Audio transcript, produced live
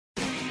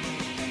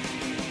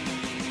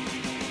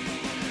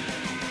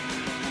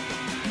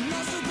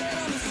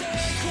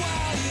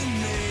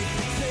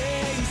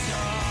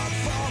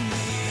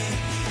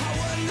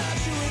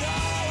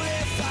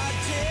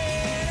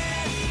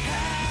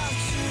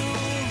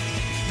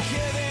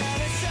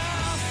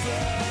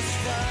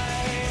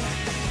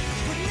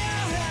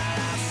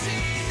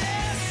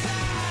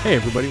Hey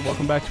everybody,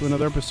 welcome back to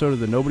another episode of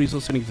the Nobody's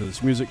Listening to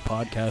This Music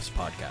podcast.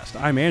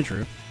 I'm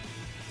Andrew.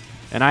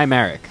 And I'm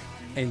Eric.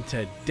 And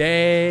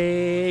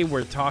today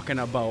we're talking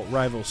about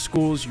Rival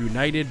Schools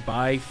United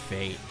by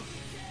Fate.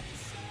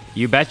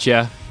 You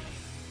betcha.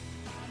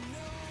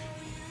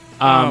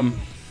 Yeah,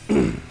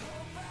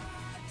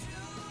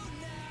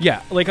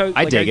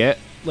 I dig it.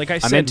 Like I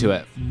said, I'm into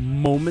it.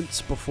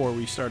 Moments before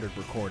we started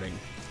recording.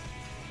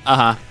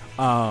 Uh-huh.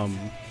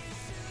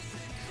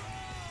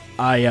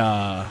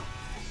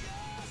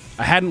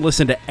 I hadn't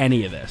listened to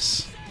any of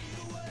this.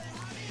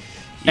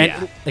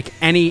 Yeah.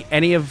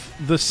 Any of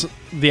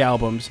the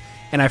albums,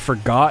 and I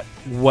forgot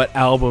what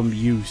album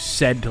you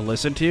said to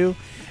listen to,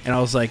 and I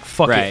was like,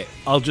 fuck it,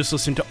 I'll just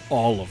listen to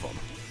all of them.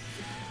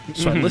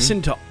 So I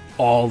listened to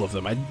all of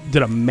them. I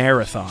did a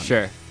marathon.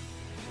 Sure.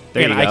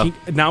 There you go.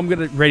 Now I'm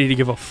ready to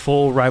give a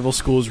full Rival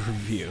Schools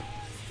review.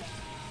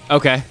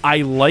 Okay.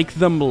 I like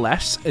them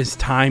less as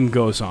time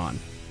goes on.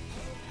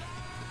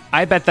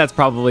 I bet that's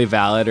probably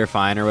valid or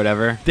fine or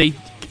whatever. They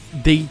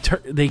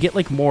get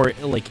like more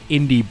like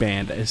indie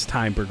band as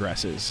time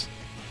progresses.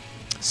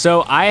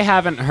 So I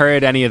haven't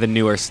heard any of the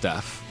newer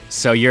stuff.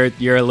 So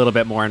you're a little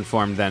bit more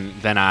informed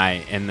than I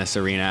in this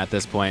arena at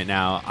this point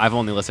now. I've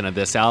only listened to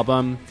this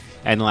album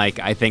and like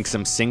I think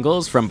some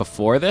singles from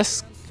before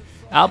this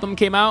album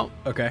came out.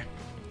 Okay.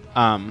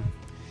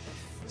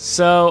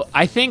 So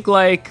I think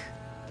like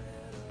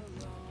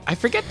I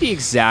forget the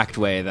exact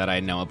way that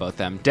I know about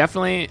them.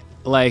 Definitely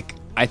like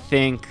I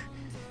think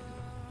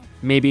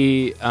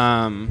maybe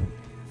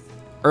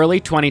early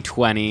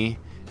 2020,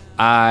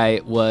 I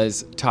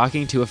was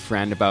talking to a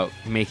friend about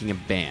making a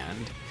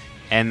band.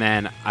 And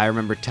then I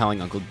remember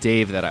telling Uncle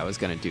Dave that I was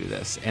going to do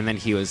this. And then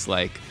he was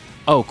like,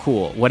 oh,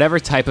 cool. Whatever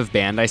type of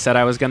band I said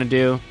I was going to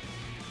do,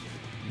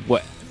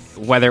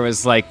 whether it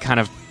was like kind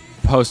of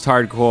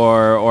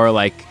post-hardcore or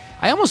like,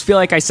 I almost feel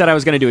like I said I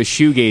was going to do a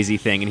shoegazy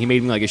thing. And he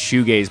made me like a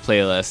shoegaze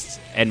playlist.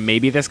 And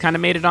maybe this kind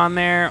of made it on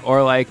there.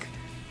 Or like,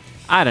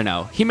 I don't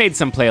know. He made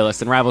some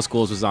playlist and Rival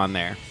Schools was on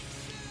there.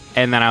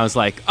 And then I was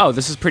like, oh,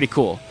 this is pretty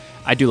cool.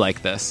 I do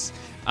like this.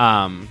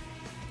 And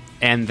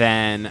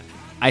then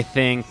I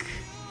think,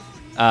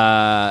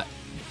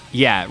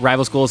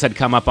 Rival Schools had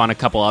come up on a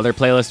couple other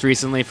playlists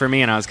recently for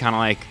me. And I was kind of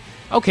like,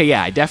 okay,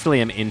 yeah, I definitely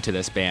am into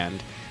this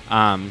band.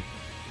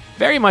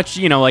 Very much,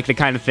 like the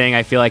kind of thing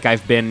I feel like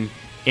I've been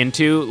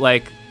into,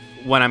 like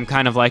when I'm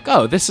kind of like,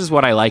 oh, this is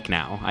what I like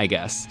now, I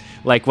guess.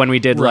 Like when we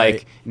did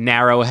like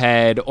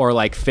Narrowhead or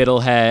like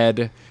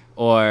Fiddlehead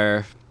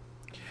or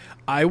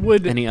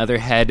any other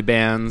head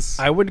bands.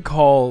 I would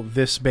call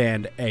this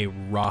band a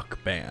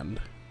rock band.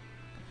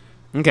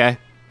 Okay.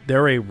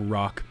 They're a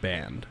rock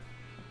band.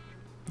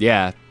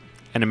 Yeah.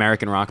 An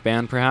American rock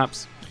band,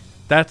 perhaps?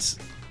 That's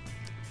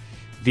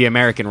the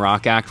American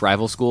Rock Act,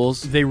 Rival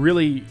Schools. They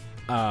really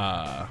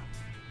that's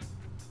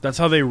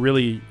how they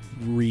really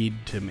read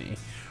to me.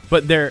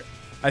 But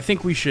I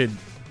think we should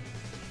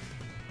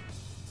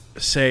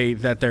say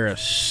that they're a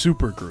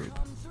supergroup,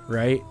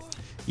 right?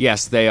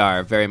 Yes, they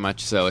are very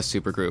much so a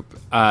supergroup.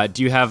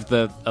 Do you have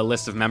a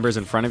list of members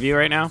in front of you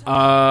right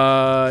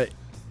now?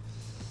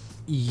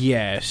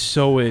 Yeah.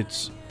 So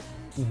it's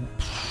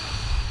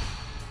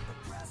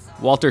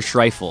Walter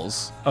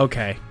Schreifels.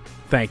 Okay,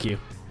 thank you.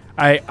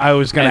 I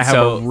was gonna have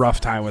a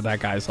rough time with that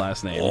guy's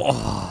last name.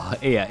 Oh,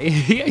 yeah.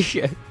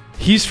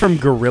 He's from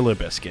Gorilla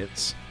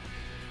Biscuits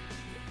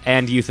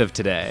and Youth of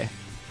Today.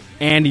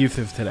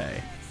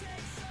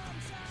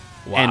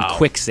 Wow. And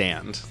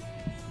Quicksand.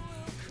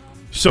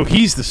 So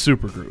he's the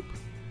supergroup.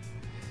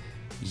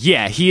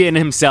 Yeah, he in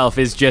himself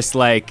is just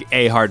like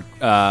a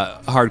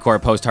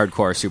hardcore,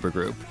 post-hardcore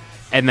supergroup.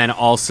 And then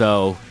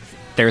also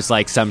there's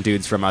like some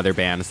dudes from other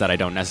bands that I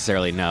don't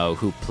necessarily know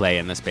who play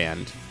in this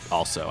band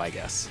also, I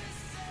guess.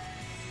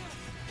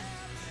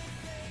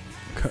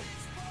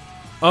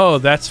 Oh,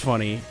 that's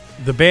funny.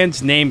 The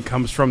band's name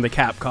comes from the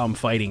Capcom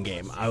fighting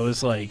game. I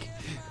was like,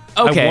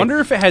 okay. I wonder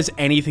if it has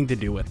anything to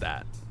do with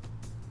that.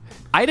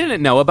 I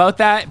didn't know about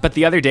that, but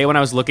the other day when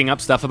I was looking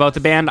up stuff about the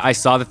band, I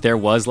saw that there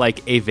was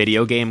like a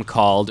video game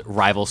called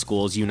Rival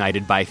Schools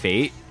United by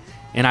Fate.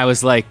 And I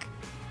was like,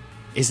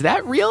 is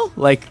that real?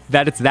 Like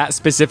that it's that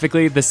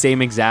specifically the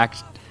same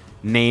exact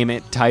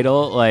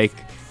title? Like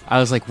I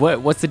was like,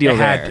 what's the deal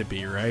there? It had to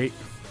be, right?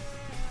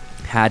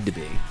 Had to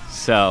be.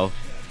 So,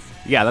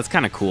 yeah, that's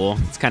kind of cool.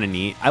 It's kind of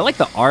neat. I like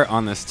the art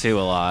on this too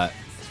a lot.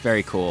 It's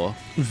very cool.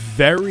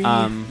 Very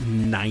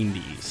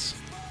 90s.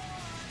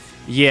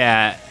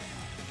 Yeah.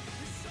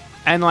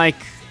 And like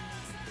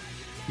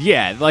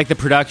the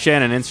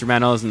production and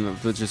instrumentals and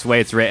the just way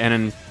it's written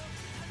and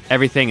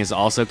everything is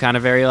also kind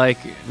of very like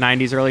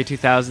 90s, early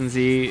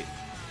 2000s-y.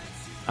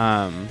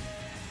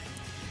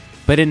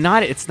 But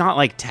it's not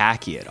like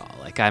tacky at all.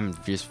 Like I'm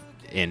just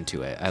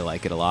into it. I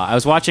like it a lot. I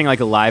was watching like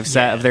a live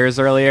set of theirs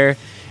earlier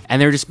and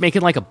they were just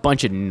making like a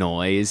bunch of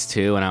noise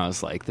too. And I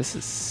was like, this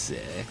is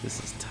sick.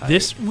 This is tight.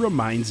 This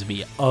reminds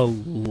me a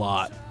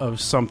lot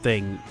of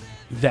something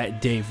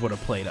that Dave would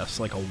have played us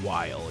like a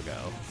while ago.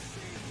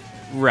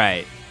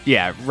 Right.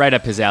 Yeah, right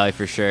up his alley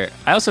for sure.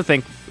 I also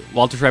think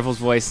Walter Schreifel's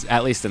voice,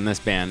 at least in this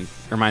band,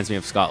 reminds me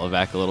of Scott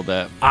Levesque a little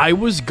bit. I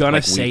was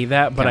gonna say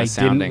that, but I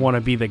didn't want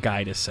to be the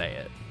guy to say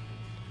it.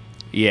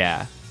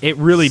 Yeah. It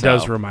really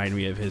does remind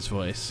me of his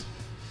voice.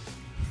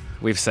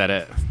 We've said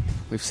it.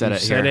 We've said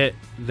it.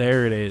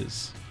 There it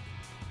is.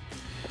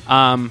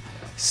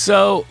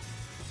 So,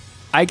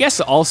 I guess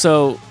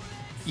also,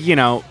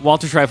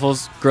 Walter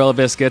Schreifel's Gorilla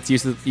Biscuits,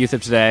 Youth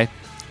of Today.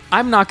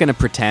 I'm not going to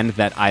pretend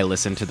that I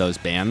listen to those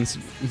bands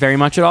very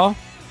much at all.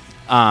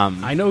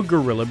 I know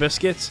Gorilla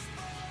Biscuits,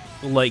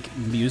 like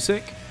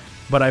music,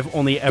 but I've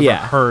only ever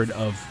heard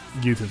of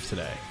Youth of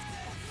Today.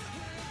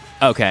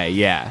 Okay,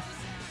 yeah.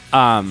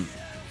 I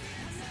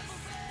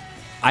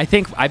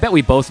bet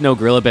we both know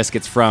Gorilla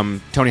Biscuits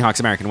from Tony Hawk's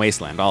American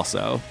Wasteland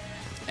also.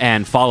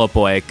 And Fall Out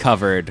Boy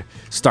covered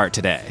Start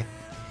Today.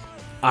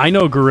 I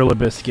know Gorilla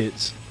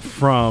Biscuits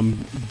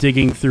from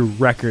digging through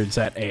records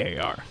at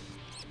AAR.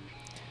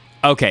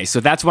 Okay, so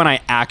that's when I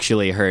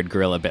actually heard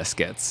Gorilla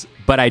Biscuits.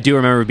 But I do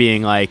remember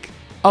being like,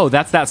 oh,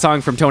 that's that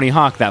song from Tony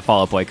Hawk that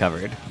Fall Out Boy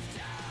covered.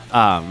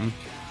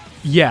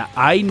 Yeah,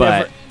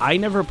 I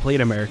never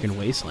played American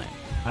Wasteland.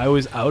 I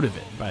was out of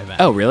it by then.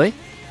 Oh, really?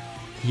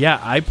 Yeah,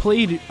 I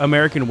played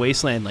American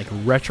Wasteland like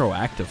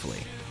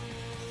retroactively.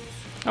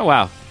 Oh,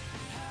 wow.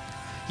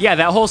 Yeah,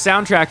 that whole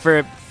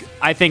soundtrack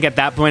I think at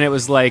that point it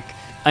was like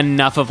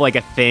enough of like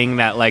a thing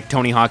that like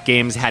Tony Hawk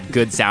games had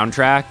good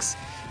soundtracks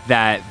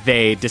that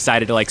they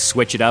decided to like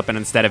switch it up, and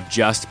instead of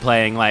just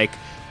playing like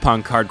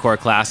punk hardcore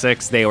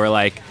classics, they were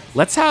like,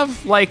 let's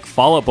have like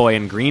Fall Out Boy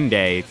and Green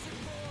Day.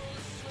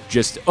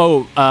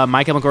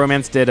 My Chemical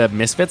Romance did a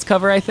Misfits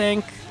cover, I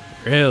think.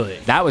 Really?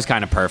 That was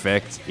kind of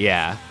perfect.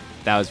 Yeah,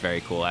 that was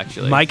very cool,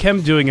 actually. My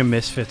Chem doing a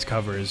Misfits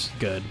cover is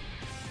good.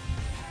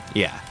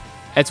 Yeah,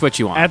 that's what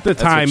you want. At the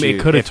time, it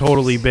could have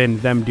totally been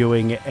them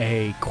doing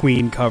a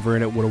Queen cover,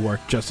 and it would have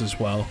worked just as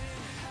well.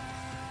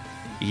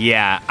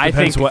 Yeah, I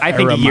think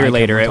a year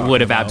later it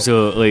would have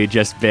absolutely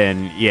just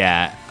been,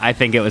 I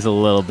think it was a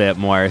little bit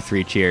more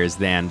Three Cheers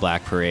than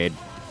Black Parade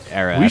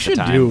era. We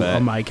should do a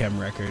My Chem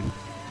record.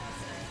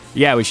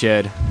 Yeah, we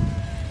should.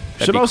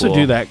 Should also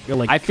do that,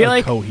 like, I feel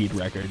like Coheed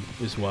record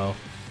as well.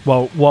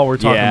 While we're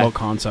talking about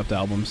concept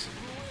albums.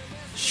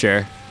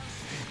 Sure.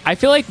 I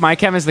feel like My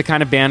Chem is the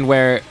kind of band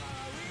where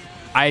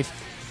I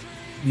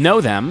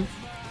know them,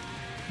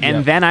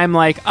 and then I'm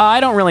like, oh, I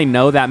don't really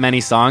know that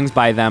many songs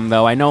by them,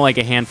 though. I know like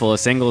a handful of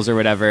singles or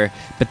whatever.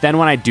 But then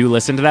when I do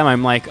listen to them,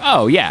 I'm like,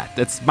 oh, yeah,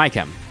 that's My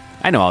Chem.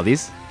 I know all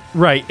these.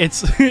 Right.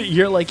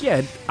 You're like,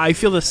 yeah, I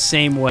feel the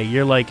same way.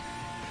 You're like,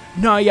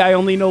 no, yeah, I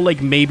only know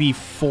like maybe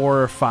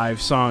 4 or 5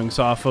 songs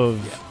off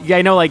of... Yeah,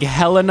 I know like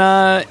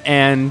Helena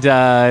and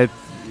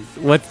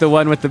what's the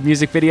one with the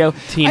music video?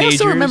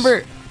 Teenagers. I also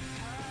remember...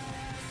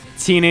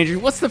 Teenagers.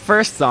 What's the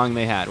first song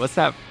they had? What's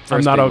that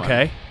first I'm Not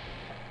Okay. One?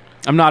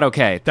 I'm Not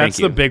Okay. That's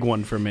the big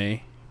one for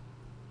me.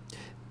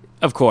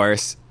 Of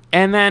course.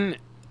 And then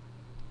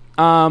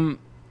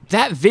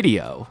that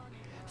video,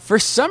 for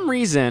some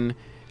reason,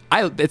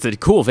 it's a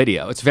cool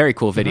video. It's a very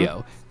cool video.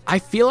 Mm-hmm. I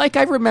feel like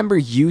I remember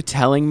you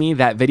telling me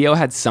that video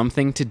had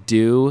something to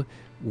do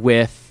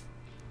with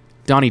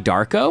Donnie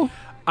Darko.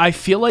 I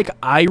feel like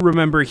I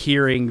remember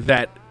hearing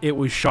that it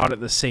was shot at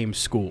the same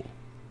school.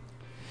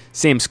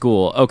 Same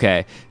school,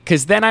 okay.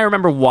 Because then I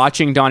remember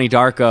watching Donnie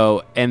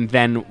Darko and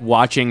then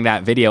watching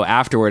that video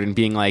afterward and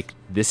being like,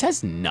 this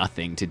has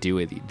nothing to do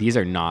with... These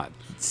are not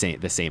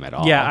the same at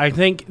all. Yeah, I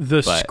think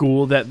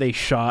school that they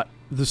shot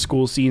the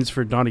school scenes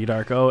for Donnie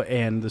Darko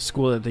and the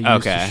school that they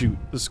used to shoot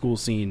the school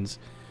scenes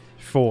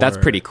for... That's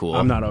pretty cool.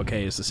 I'm Not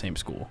Okay is the same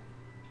school.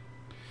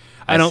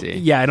 I don't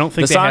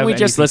think the song we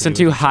just listened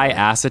to, High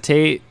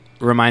Acetate,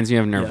 reminds me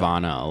of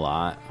Nirvana a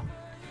lot.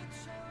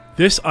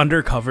 This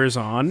Undercovers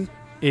On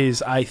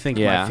is, I think,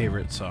 my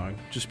favorite song,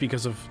 just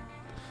because of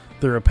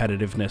the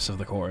repetitiveness of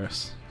the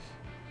chorus.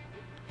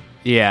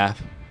 Yeah.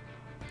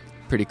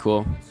 Pretty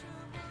cool.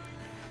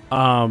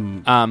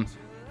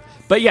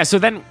 But yeah, so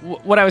then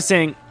what I was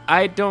saying,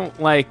 I don't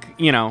like,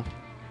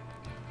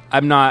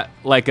 I'm not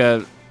like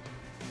a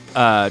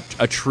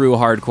true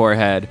hardcore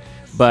head,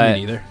 but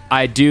me neither.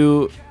 I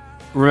do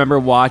remember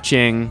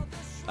watching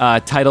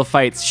Title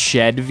Fight's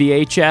Shed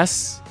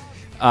VHS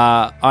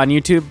on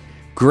YouTube.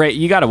 Great,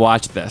 you got to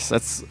watch this.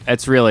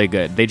 It's really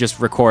good. They just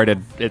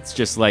recorded. It's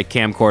just like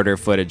camcorder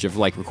footage of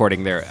like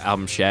recording their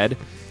album Shed,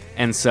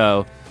 and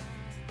so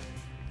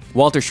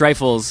Walter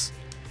Schreifels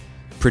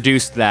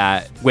produced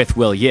that with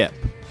Will Yip.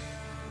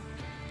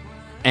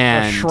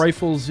 And a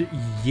Schreifels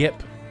Yip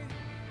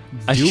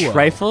duo. A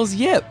Schreifels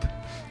Yip.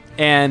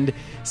 And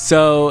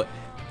so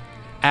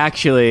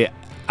actually,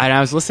 I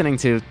was listening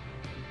to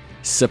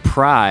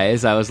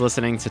Surprise. I was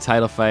listening to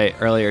Title Fight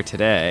earlier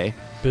today.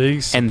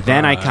 Big surprise. And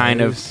then I kind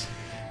of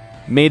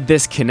made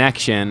this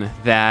connection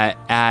that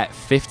at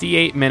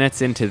 58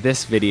 minutes into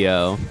this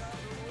video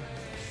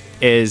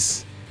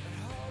is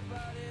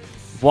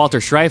Walter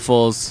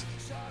Schreifels.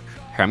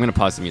 Here, I'm going to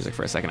pause the music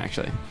for a second,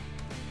 actually.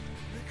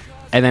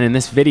 And then in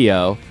this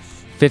video,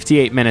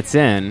 58 minutes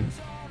in,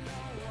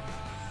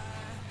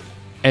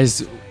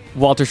 is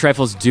Walter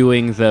Schreifel's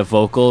doing the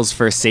vocals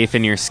for Safe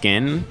in Your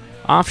Skin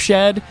off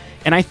Shed,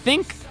 and I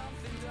think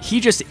he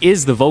just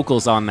is the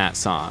vocals on that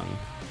song.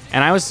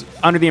 And I was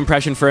under the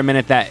impression for a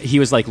minute that he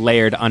was like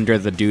layered under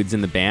the dudes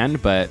in the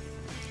band, but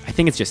I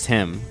think it's just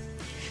him.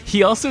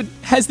 He also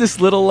has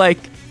this little like...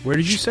 Where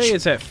did you say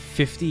it's at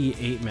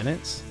 58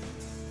 minutes?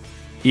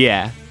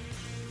 Yeah.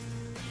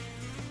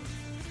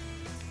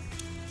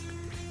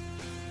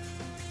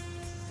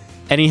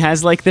 And he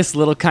has like this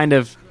little kind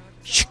of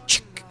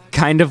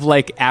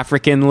like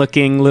African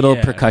looking little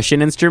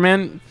percussion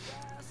instrument.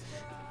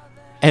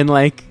 And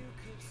like,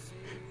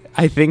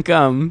 I think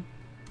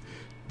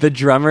the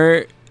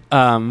drummer,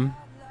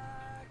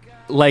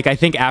 like I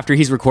think after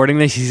he's recording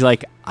this, he's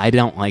like, I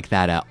don't like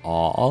that at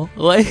all.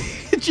 Like,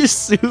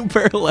 just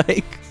super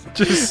like,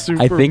 just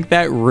super. I think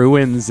that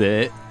ruins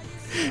it.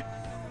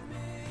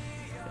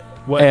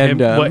 What,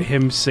 and,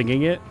 him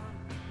singing it?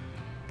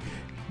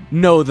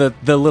 No,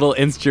 the little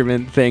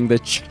instrument thing, the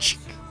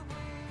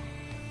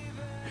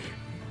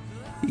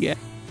yeah.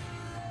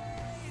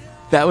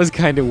 That was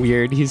kind of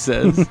weird, he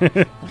says.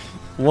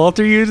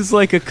 Walter used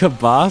like a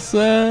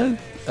kabasa.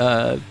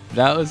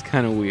 That was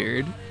kind of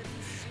weird.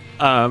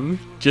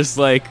 Just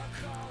like,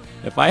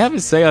 if I have a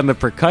say on the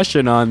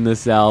percussion on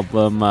this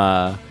album,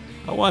 I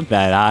want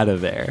that out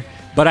of there.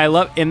 But I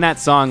love in that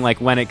song,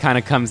 like when it kind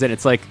of comes in,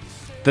 it's like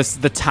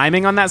the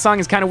timing on that song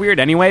is kind of weird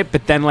anyway.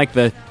 But then like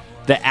the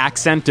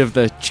accent of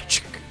the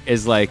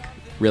is like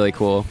really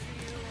cool.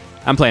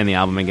 I'm playing the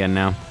album again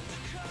now.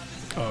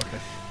 Oh, okay.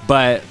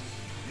 But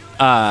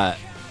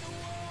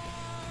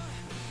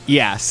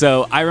yeah,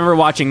 so I remember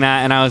watching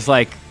that and I was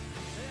like,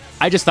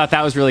 I just thought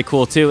that was really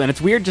cool too. And it's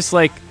weird, just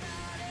like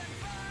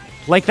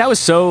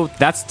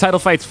that's Title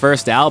Fight's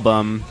first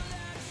album.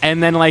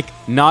 And then like,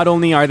 not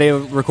only are they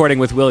recording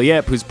with Will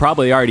Yip, who's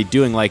probably already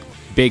doing like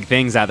big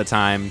things at the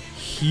time,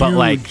 huge but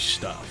like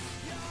stuff.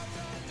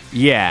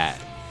 Yeah.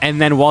 And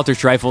then Walter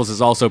Schreifels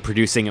is also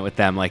producing it with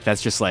them. Like,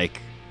 that's just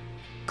like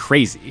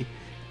crazy.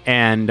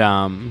 And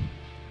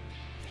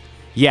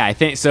yeah, I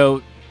think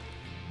so.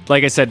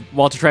 Like I said,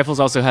 Walter Schreifels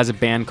also has a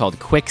band called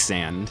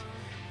Quicksand.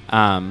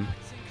 I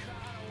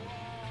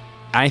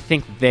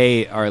think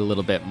they are a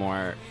little bit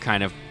more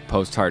kind of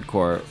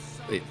post-hardcore.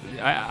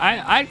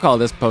 I'd call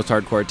this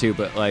post-hardcore too,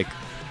 but like,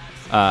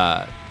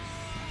 and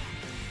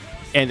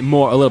a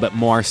little bit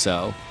more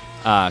so.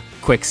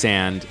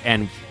 Quicksand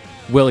and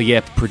Will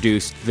Yip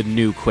produced the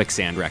new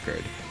Quicksand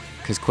record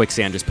because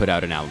Quicksand just put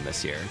out an album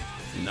this year,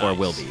 or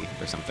will be,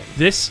 or something.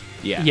 This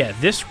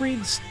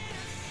reads.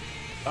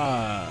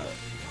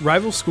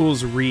 Rival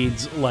Schools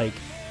reads like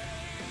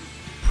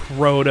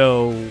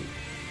proto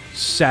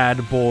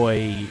sad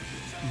boy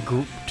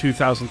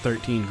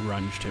 2013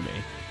 grunge to me.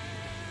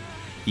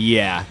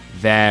 Yeah,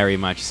 very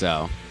much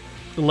so.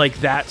 Like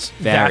that's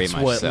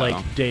what so.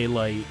 Like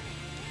Daylight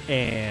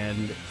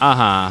and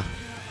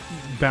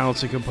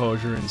Balance and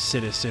Composure and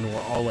Citizen were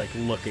all like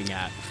looking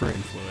at for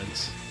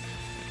influence.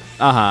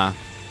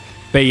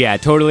 But yeah,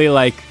 totally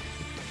like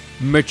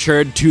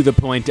matured to the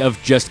point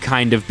of just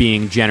kind of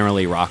being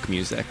generally rock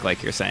music,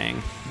 like you're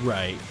saying.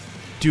 Right.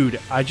 Dude,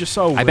 I just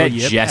saw Will bet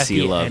Yip Jesse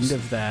at the loves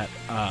end of that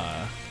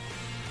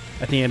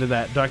at the end of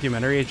that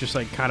documentary. It just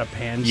like kind of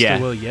pans to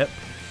Will Yip.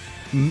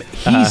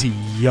 He's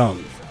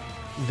young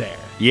there.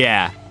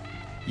 Yeah,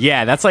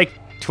 that's like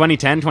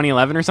 2010,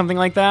 2011 or something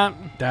like that.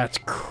 That's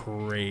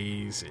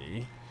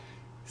crazy.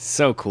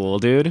 So cool,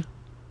 dude.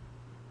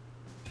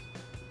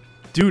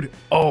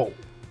 Oh,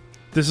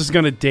 this is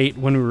going to date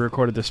when we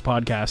recorded this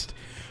podcast,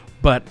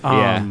 but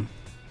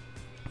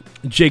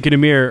Jake and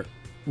Amir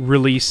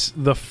release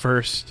the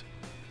first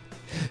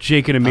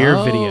Jake and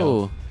Amir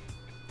video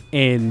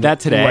in that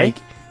today?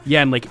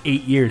 In like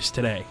 8 years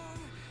today.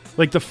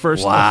 Like the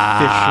first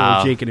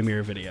official Jake and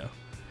Amir video.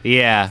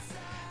 Yeah.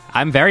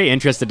 I'm very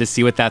interested to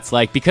see what that's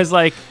like because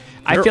like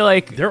I feel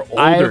like they're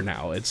older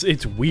now.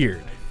 It's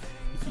weird.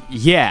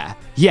 Yeah.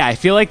 Yeah, I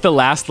feel like the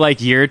last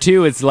like year or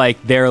two it's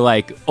like they're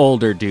like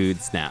older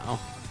dudes now.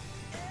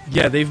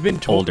 Yeah, they've been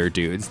older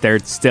dudes. They're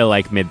still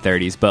like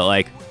mid-30s, but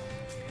like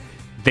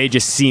they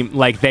just seem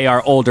like they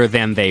are older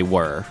than they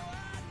were.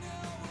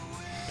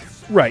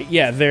 Right,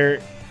 yeah,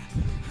 they're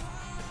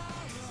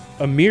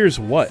Amir's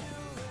what?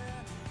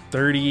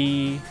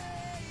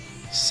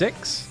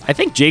 36? I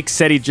think Jake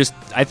said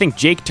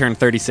Jake turned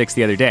 36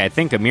 the other day. I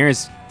think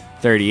Amir's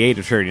 38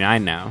 or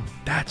 39 now.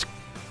 That's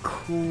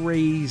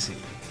crazy.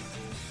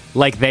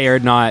 Like they are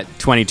not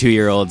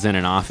 22-year-olds in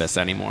an office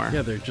anymore.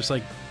 Yeah, they're just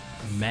like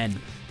men.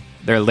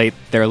 They're late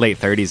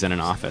 30s in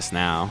an office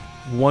now.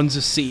 One's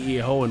a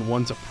CEO and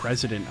one's a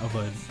president of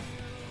a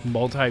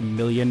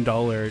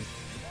multi-million-dollar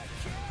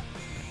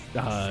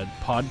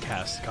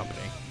podcast company.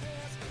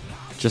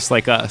 Just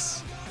like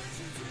us.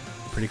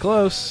 Pretty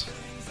close.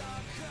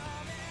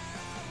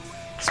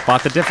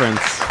 Spot the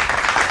difference.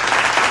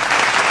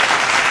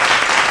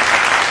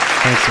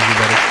 Thanks,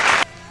 everybody.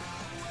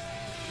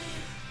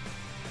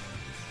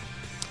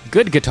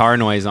 Good guitar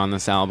noise on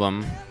this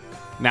album.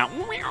 Now,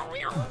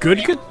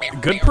 good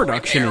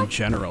production in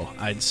general,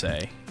 I'd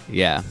say.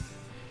 Yeah,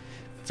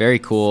 very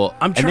cool.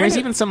 And there's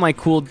even some like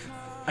cool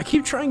I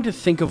keep trying to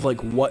think of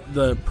like what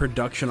the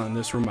production on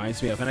this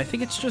reminds me of, and I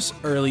think it's just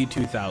early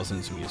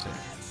 2000s music.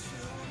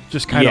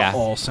 Just kind of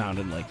all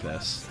sounded like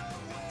this.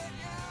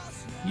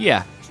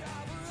 Yeah.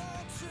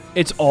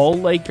 It's all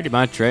like pretty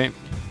much, right?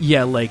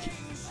 Yeah, like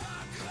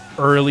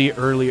early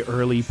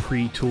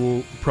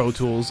Pro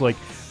Tools. Like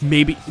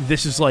maybe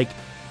this is like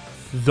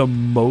the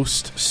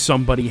most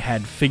somebody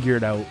had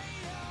figured out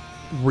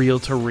reel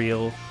to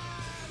reel.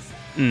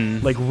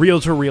 Like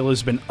reel to reel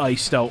has been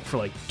iced out for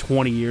like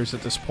 20 years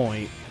at this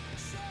point.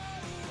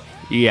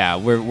 Yeah,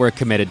 we're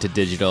committed to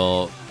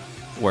digital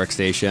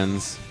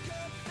workstations.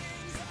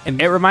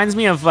 And it reminds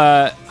me of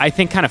I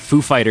think kind of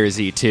Foo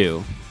Fighters-y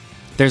too.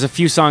 There's a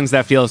few songs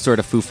that feel sort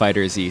of Foo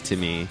Fighters-y to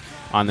me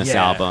on this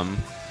album,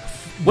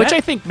 which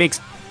I think makes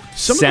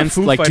sense.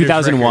 Like Fighters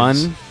 2001.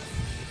 Records,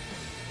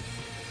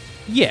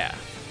 yeah,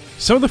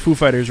 some of the Foo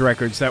Fighters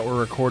records that were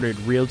recorded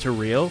reel to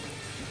reel,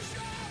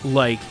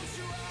 like,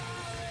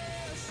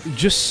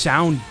 just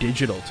sound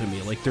digital to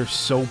me. Like they're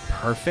so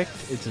perfect,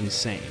 it's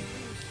insane.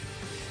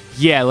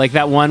 Yeah, like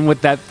that one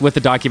with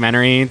the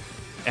documentary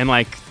in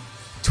like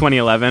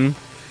 2011.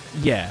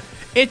 Yeah,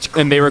 it's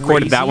crazy. And they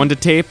recorded that one to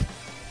tape.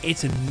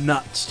 It's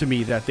nuts to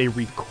me that they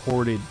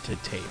recorded to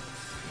tape.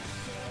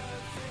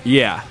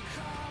 Yeah.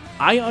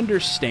 I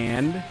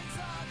understand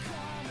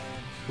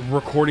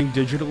recording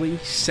digitally,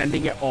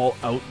 sending it all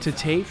out to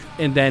tape,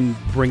 and then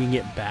bringing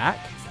it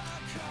back.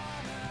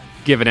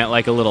 Giving it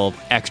like a little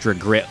extra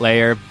grit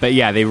layer. But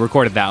yeah, they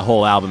recorded that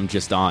whole album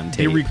just on tape.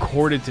 They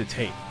recorded to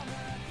tape.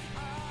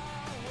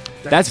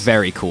 That's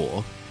very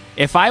cool.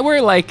 If I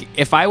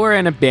were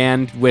in a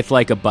band with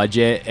like a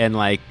budget and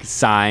like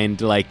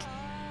signed like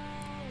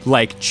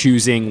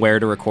choosing where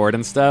to record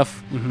and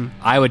stuff,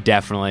 I would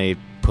definitely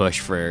push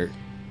for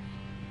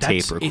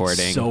tape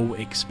recording. It's so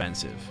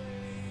expensive.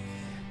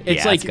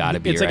 It's it's gotta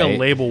be, like a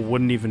label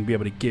wouldn't even be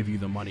able to give you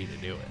the money to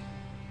do it.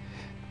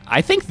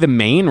 I think the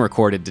Maine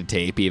recorded to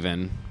tape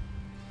even.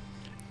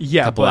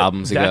 Yeah, a couple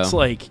albums ago.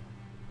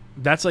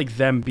 That's like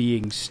them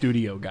being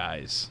studio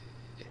guys.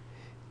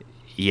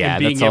 Yeah, and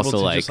being that's able also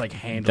to like just like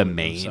handle the it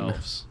Maine.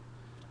 themselves.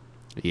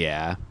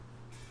 Yeah.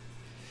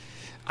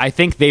 I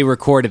think they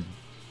recorded...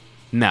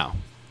 No.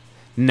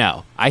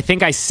 I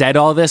think I said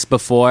all this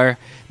before,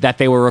 that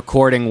they were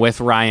recording with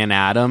Ryan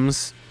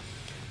Adams,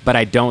 but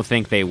I don't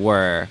think they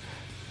were.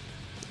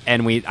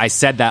 And I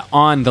said that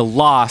on the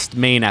Lost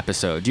Maine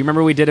episode. Do you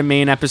remember we did a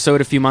Maine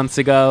episode a few months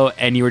ago,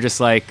 and you were just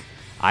like,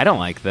 I don't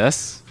like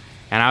this.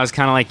 And I was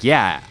kind of like,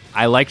 yeah,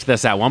 I liked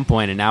this at one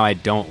point, and now I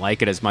don't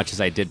like it as much as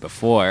I did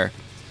before.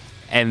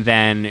 And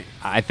then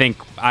I think,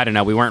 I don't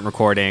know, we weren't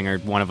recording or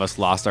one of us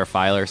lost our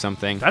file or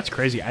something. That's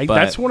crazy.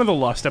 That's one of the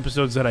Lost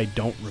episodes that I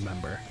don't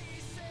remember.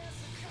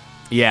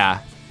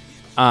 Yeah.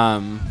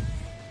 But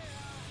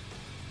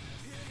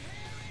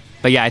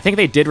yeah, I think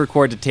they did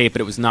record to tape, but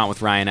it was not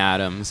with Ryan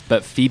Adams.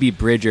 But Phoebe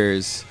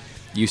Bridgers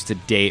used to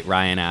date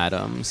Ryan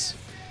Adams.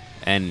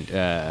 And,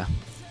 yeah,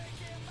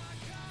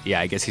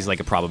 I guess he's like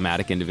a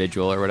problematic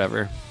individual or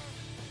whatever.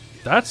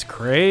 That's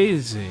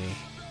crazy.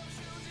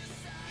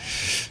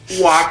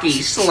 Walkie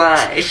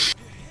slush.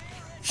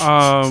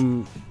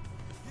 I'm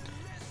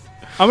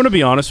gonna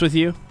be honest with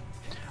you.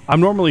 I'm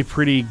normally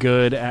pretty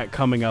good at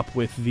coming up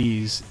with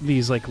these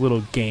like little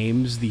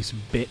games, these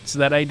bits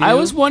that I do. I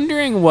was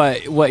wondering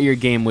what your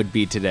game would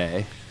be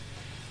today.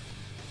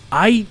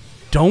 I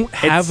don't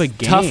have a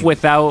game. Tough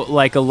without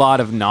like a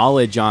lot of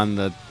knowledge on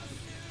the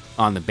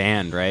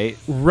band, right?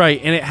 Right,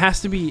 and it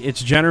has to be.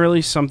 It's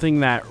generally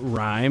something that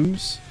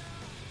rhymes.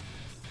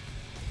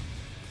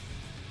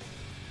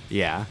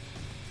 Yeah.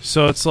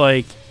 So it's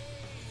like,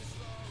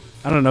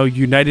 I don't know,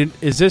 United.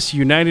 Is this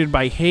United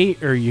by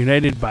Hate or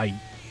United by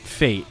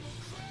Fate?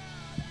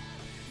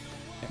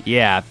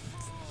 Yeah,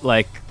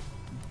 like,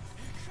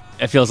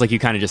 it feels like you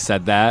kind of just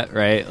said that,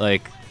 right?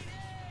 Like,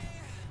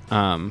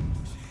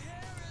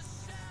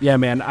 yeah,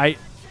 man, I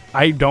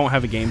don't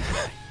have a game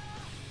today.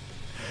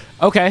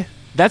 Okay,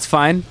 that's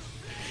fine.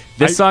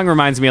 This song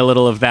reminds me a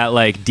little of that,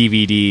 like,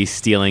 DVD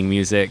stealing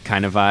music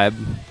kind of vibe.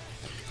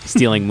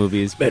 Stealing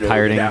movies,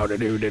 pirating.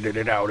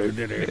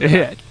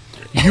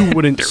 You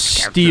wouldn't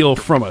steal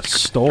from a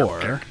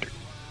store.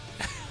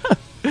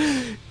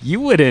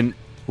 You wouldn't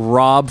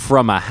rob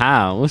from a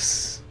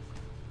house.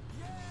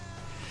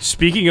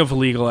 Speaking of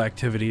illegal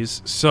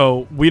activities,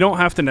 so we don't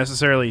have to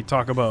necessarily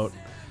talk about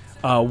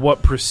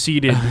what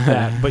preceded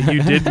that, but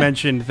you did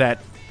mention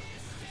that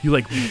you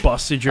like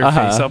busted your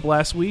face up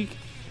last week.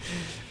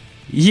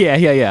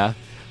 Yeah.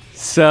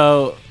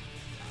 So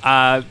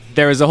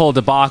there was a whole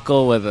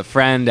debacle with a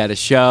friend at a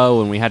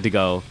show, and we had to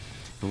go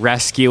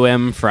rescue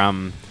him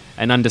from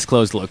an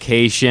undisclosed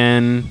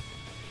location.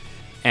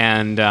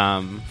 And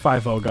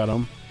 5-0 got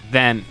him.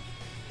 Then,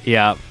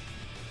 yeah,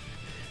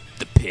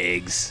 the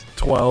pigs.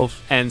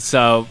 12. And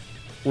so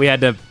we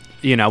had to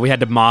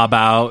mob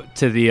out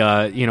to the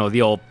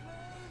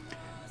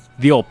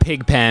old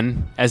pig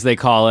pen, as they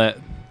call it.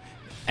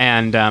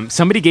 And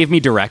somebody gave me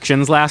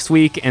directions last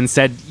week and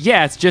said,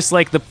 yeah, it's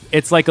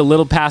like a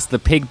little past the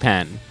pig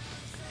pen.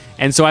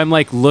 And so I'm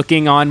like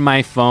looking on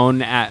my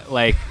phone at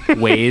like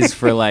Waze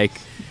for like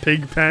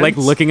Pigpen. like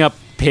looking up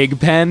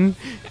Pigpen,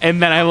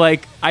 and then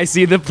I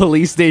see the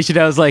police station.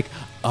 I was like,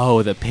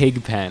 oh, the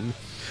Pigpen.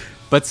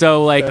 But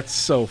so like that's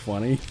so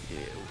funny.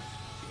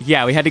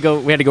 Yeah, we had to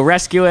go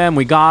rescue him.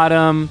 We got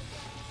him,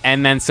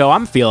 and then so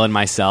I'm feeling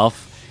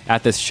myself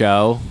at this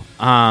show,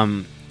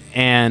 and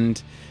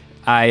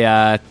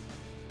it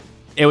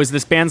was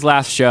this band's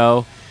last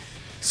show,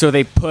 so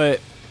they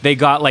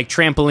got like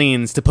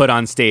trampolines to put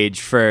on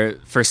stage for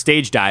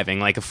stage diving,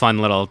 like a fun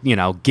little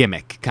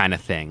gimmick kind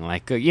of thing,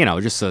 like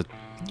just a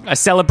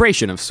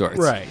celebration of sorts,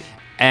 right?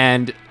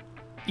 And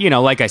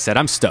like I said,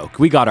 I'm stoked.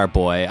 We got our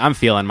boy. I'm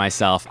feeling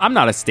myself. I'm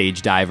not a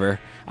stage diver.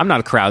 I'm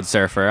not a crowd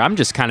surfer. I'm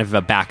just kind of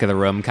a back of the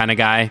room kind of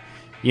guy,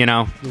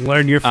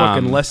 Learn your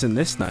fucking lesson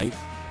this night.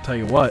 Tell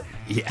you what.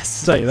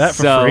 Yes. Tell you that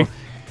for free.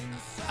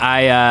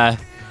 I,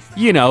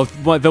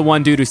 the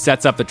one dude who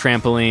sets up the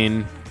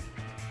trampoline,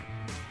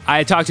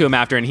 I talked to him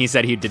after, and he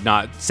said he did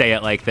not say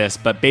it like this,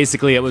 but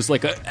basically it was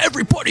like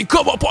everybody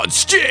come up on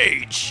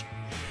stage.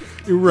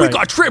 Right. We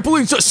got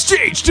trampolines to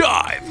stage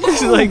dive.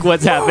 Like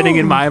what's happening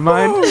in my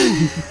mind.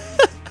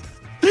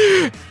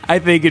 I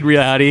think in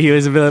reality he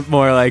was a bit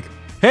more like,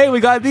 hey, we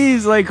got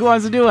these, like, who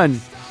wants to do one?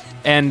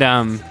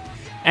 And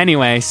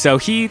anyway, so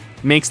he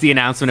makes the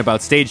announcement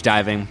about stage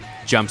diving,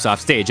 jumps off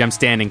stage. I'm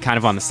standing kind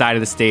of on the side of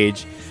the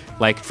stage,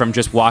 like from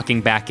just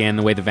walking back in.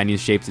 The way the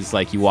venue's shaped is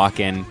like you walk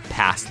in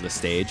past the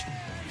stage.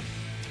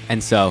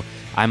 And so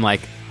I'm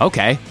like,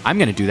 okay, I'm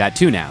going to do that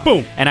too now.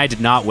 Boom. And I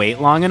did not wait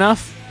long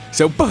enough.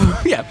 So boom,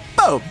 yeah,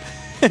 boom.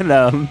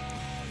 And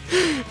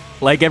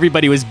like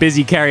everybody was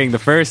busy carrying the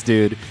first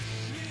dude.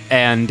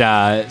 And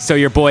so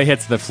your boy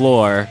hits the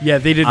floor. Yeah,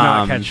 they did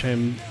not catch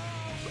him.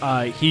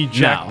 He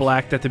Jack No.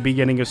 Blacked at the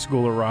beginning of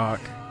School of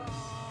Rock.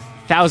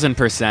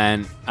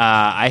 1000%.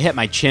 I hit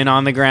my chin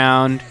on the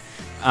ground.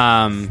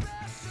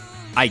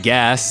 I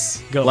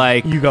guess.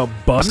 You go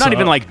bust. I'm not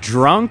even up. like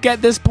drunk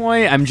at this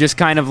point. I'm just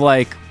kind of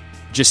like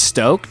just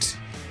stoked.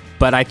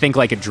 But I think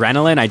like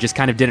adrenaline, I just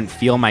kind of didn't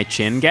feel my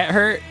chin get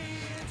hurt.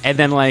 And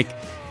then like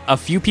a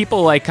few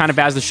people like kind of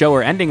as the show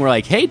were ending were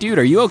like, hey dude,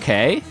 are you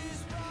okay?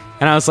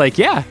 And I was like,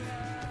 yeah.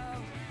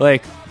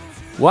 Like,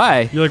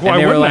 why? You're like, why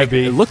and they were wouldn't I like,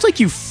 be? It looked like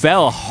you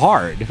fell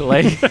hard.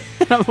 Like,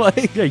 and I'm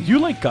like, yeah, you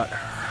like got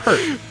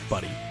hurt,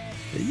 buddy.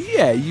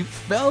 yeah, you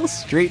fell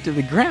straight to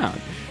the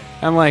ground.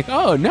 I'm like,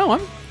 oh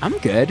no, I'm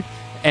good.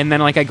 And then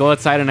like I go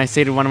outside and I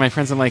say to one of my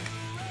friends, I'm like,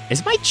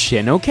 is my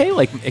chin okay?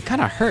 Like it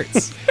kind of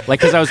hurts. Like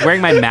because I was wearing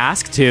my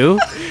mask too.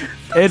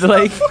 It's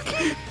like,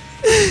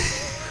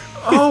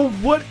 Oh,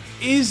 what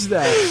is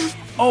that?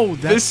 Oh,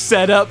 the that's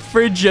setup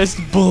for just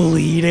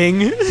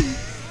bleeding.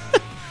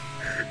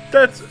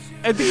 that's.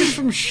 I think it's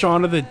from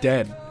Shaun of the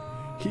Dead.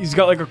 He's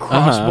got like a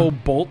crossbow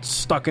bolt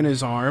stuck in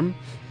his arm,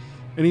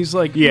 and he's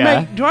like,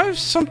 Yeah. "Mate, do I have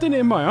something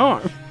in my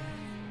arm?"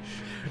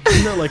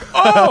 And they're like,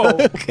 "Oh,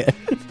 Okay.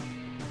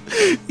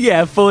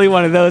 Yeah, fully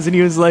one of those. And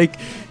he was like,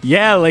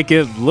 yeah, like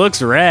it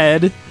looks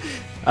red.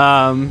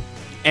 And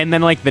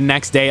then like the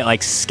next day it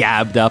like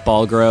scabbed up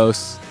all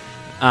gross.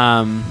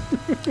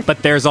 But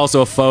there's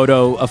also a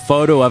photo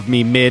of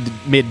me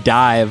mid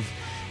dive,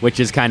 which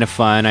is kind of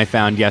fun. I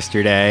found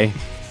yesterday.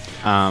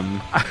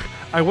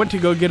 I went to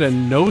go get a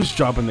nose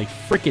job and they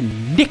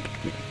freaking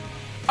nicked me."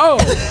 Oh,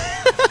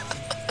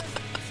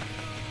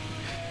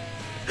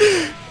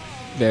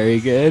 Very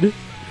good.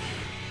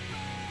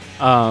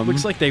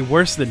 looks like they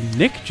worse than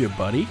nicked you,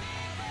 buddy.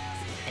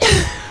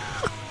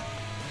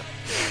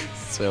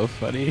 So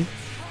funny.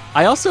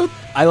 I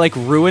like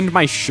ruined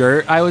my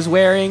shirt I was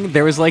wearing.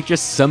 There was like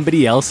just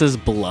somebody else's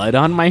blood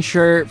on my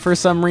shirt for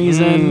some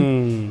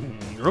reason.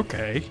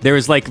 Okay. There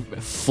was like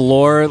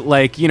floor,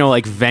 like,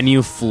 like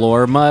venue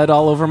floor mud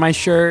all over my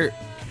shirt.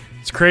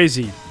 It's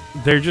crazy.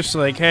 They're just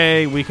like,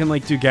 hey, we can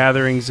like do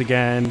gatherings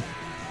again.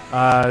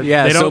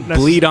 Yeah, they so don't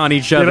bleed on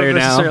each they other don't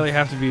now. necessarily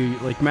have to be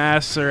like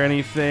masks or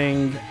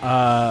anything.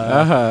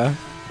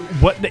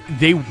 What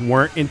they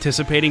weren't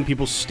anticipating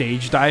people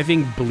stage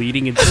diving,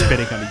 bleeding, and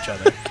spitting on each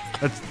other.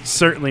 That's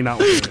certainly not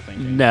what they were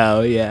thinking.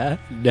 No, yeah.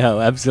 No,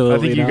 absolutely I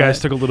think you not. guys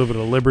took a little bit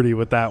of liberty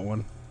with that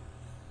one.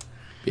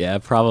 Yeah,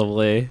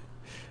 probably.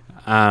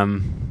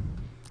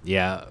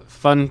 Yeah,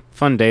 fun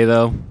day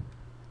though.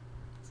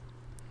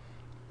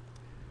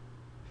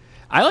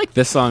 I like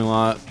this song a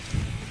lot.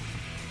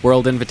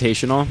 World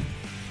Invitational.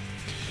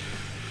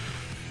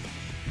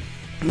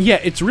 Yeah,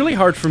 it's really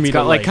hard for me It's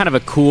got to like kind of a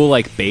cool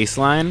like bass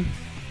line.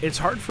 It's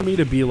hard for me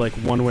to be like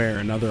one way or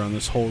another on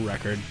this whole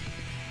record.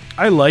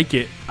 I like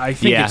it. I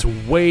think Yeah. it's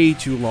way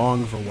too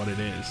long for what it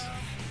is.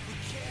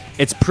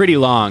 It's pretty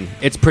long.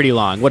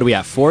 What are we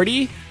at?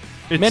 40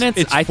 minutes?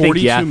 It's I think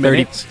 42 30.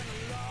 minutes.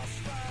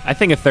 I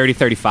think a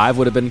 30-35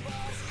 would have been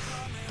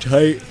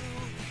tight.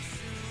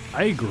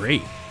 I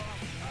agree.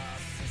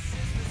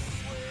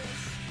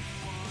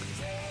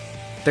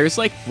 There's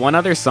like one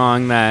other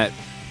song that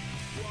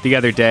the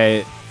other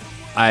day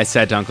I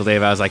said to Uncle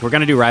Dave, I was like, we're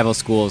going to do rival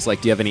schools.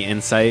 Like, do you have any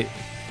insight?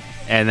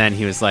 And then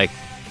he was like,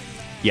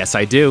 yes,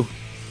 I do.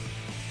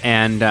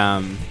 And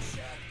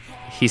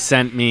he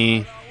sent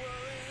me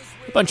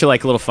a bunch of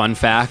like little fun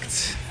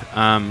facts.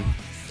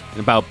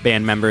 about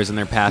band members and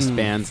their past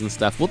bands and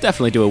stuff. We'll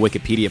definitely do a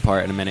Wikipedia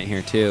part in a minute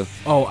here too.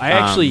 Oh,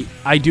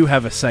 I do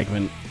have a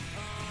segment,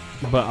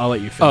 but I'll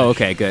let you finish. Oh,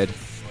 okay, good.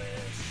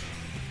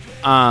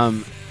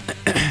 And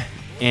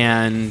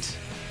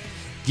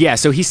yeah,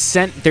 so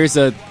there's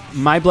a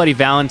My Bloody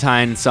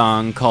Valentine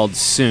song called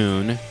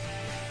Soon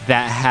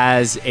that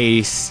has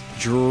a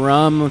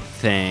drum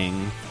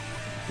thing.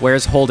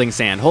 Where's Holding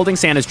Sand? Holding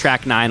Sand is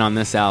track 9 on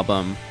this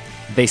album.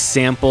 They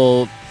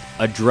sample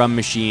a drum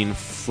machine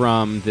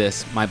from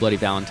this My Bloody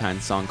Valentine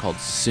song called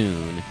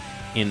Soon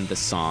in the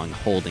song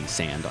Holding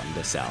Sand on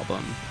this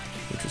album,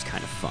 which was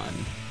kind of fun.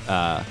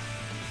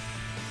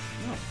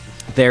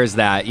 There's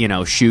that,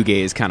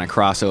 shoegaze kind of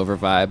crossover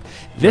vibe.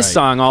 This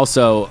song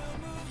also,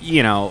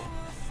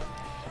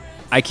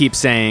 I keep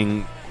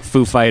saying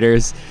Foo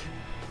Fighters.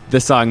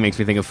 This song makes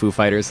me think of Foo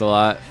Fighters a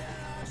lot.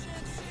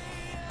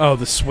 Oh,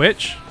 the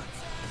switch?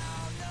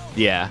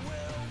 Yeah.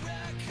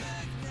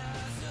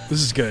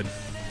 This is good.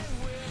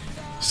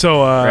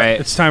 So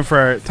it's time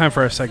for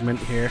our segment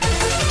here.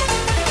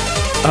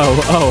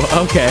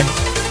 Oh, okay.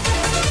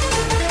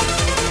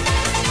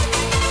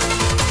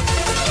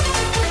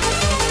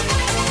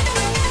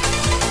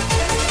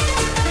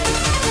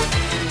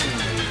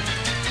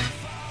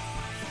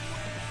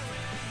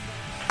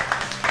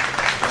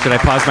 Should I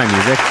pause my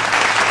music?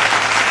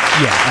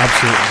 Yeah,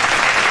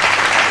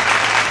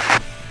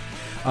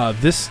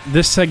 absolutely.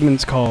 This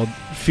segment's called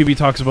Phoebe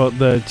Talks About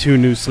the 2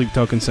 new Sleep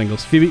Token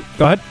singles. Phoebe,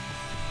 go ahead.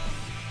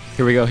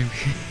 Here we go.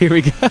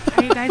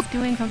 Are you guys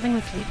doing something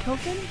with Sleep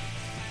Token?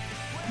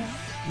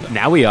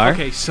 Now we are.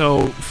 Okay,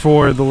 so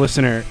for the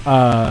listener,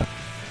 I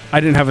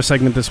didn't have a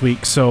segment this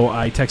week, so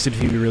I texted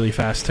Phoebe really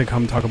fast to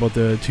come talk about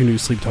the 2 new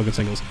Sleep Token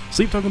singles.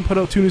 Sleep Token put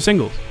out 2 new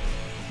singles.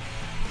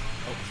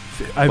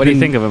 What do you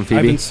think of them, Phoebe?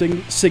 I've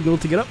been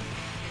signaled to get up.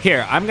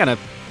 Here, I'm gonna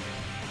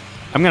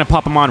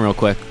pop them on real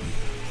quick.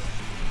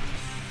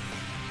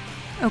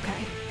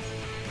 Okay.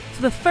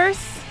 So the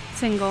first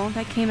single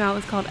that came out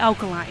was called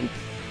Alkaline.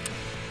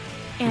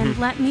 And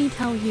let me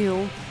tell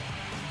you,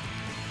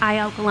 I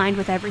alkalined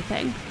with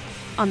everything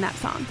on that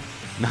song.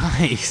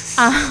 Nice.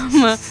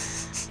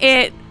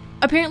 It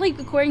apparently,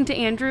 according to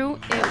Andrew,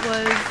 it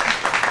was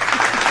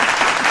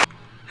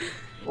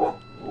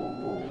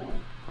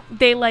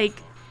they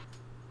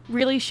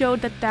really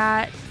showed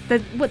that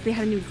they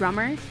had a new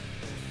drummer.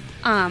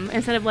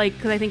 Instead of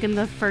because I think in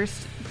the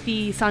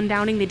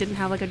Sundowning they didn't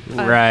have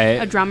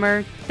a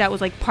drummer that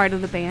was part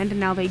of the band, and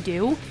now they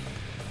do.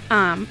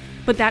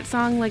 But that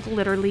song,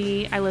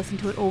 literally, I listened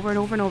to it over and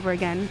over and over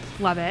again.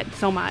 Love it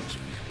so much.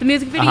 The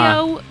music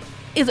video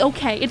is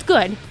okay. It's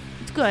good.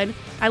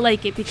 I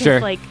like it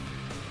because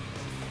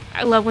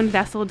I love when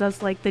Vessel does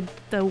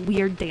the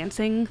weird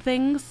dancing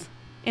things,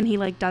 and he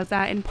does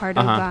that in part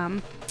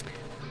of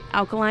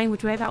Alkaline,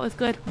 which I thought was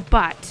good.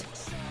 But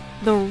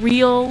the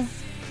real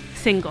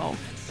single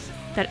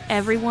that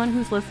everyone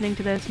who's listening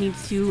to this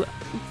needs to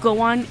go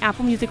on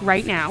Apple Music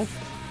right now.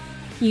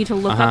 You need to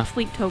look up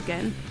Sleep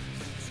Token,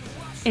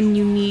 and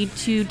you need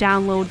to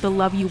download The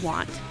Love You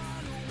Want.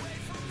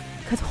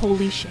 Because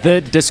holy shit.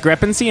 The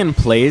discrepancy in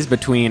plays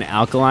between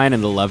Alkaline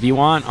and The Love You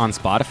Want on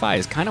Spotify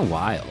is kind of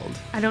wild.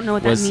 I don't know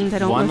what that means. I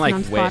don't listen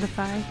on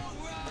Spotify.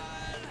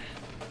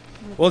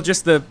 Well,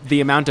 just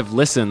the amount of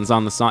listens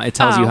on the song. It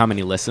tells you how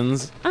many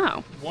listens.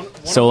 Oh.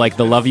 So,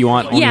 The Love You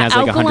Want only has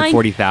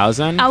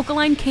 140,000?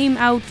 Alkaline came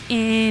out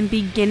in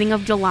beginning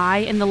of July,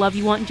 and The Love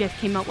You Want just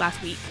came out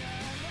last week.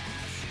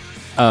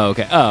 Oh,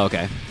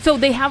 okay. So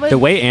they have the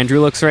way Andrew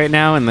looks right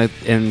now in the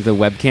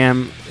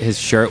webcam, his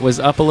shirt was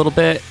up a little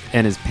bit,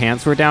 and his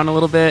pants were down a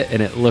little bit,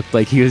 and it looked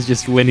like he was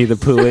just Winnie the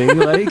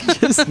Poohing,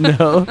 just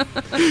no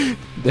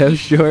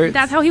shorts.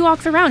 That's how he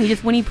walks around. He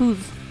just Winnie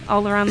Poohs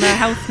all around the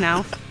house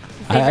now.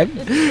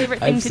 It's his favorite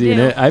thing to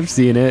do. I've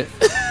seen it.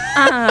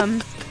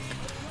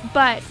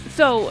 But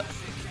so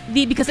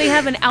because they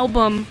have an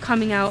album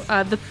coming out,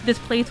 This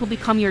Place Will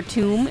Become Your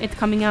Tomb. It's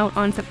coming out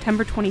on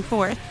September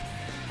 24th.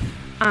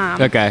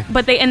 Okay.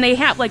 But they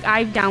have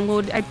I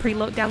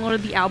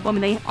downloaded the album,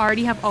 and they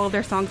already have all of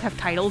their songs have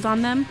titles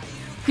on them.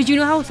 Because you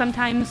know how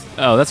sometimes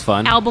that's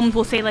fun. Albums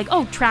will say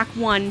track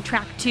 1,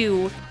 track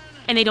 2,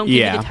 and they don't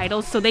give you the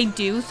titles. So they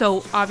do.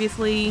 So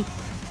obviously,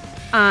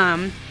 they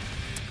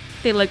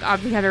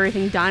obviously have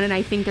everything done, and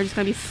I think they're just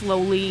gonna be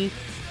slowly.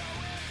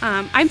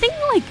 I'm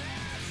thinking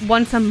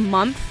once a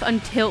month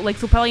until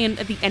so probably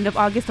at the end of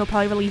August they'll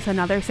probably release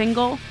another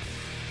single,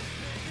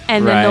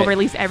 and then they'll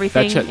release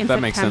everything in September.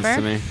 That makes sense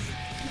to me.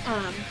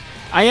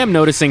 I am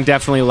noticing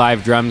definitely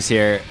live drums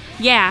here.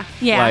 Yeah.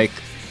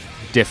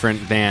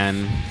 Different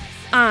than.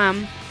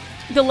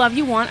 The Love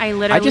You Want.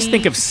 I just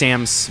think of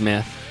Sam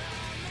Smith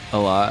a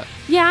lot.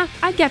 Yeah,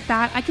 I get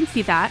that. I can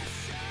see that.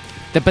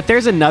 But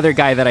there's another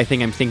guy that I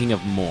think I'm thinking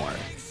of more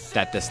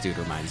that this dude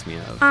reminds me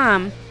of.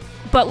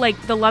 But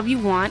The Love You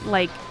Want,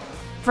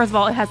 first of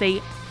all, it has a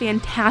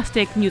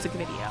fantastic music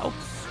video.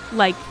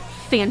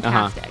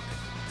 Fantastic.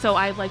 So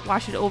I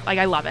watched it over.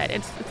 I love it.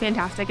 It's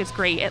fantastic. It's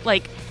great. It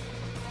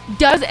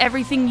does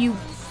everything you.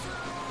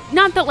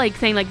 Not that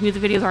saying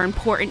music videos are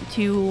important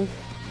to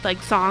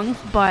songs,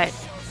 but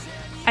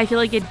I feel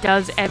like it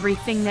does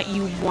everything that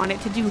you want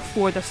it to do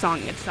for the song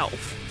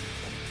itself.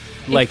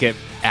 Like it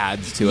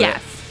adds to it.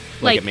 Yes.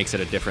 Like it makes it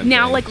a different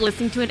now, thing. like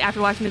listening to it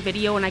after watching the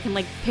video, and I can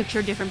like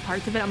picture different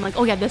parts of it. I'm like,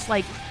 oh yeah, this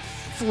like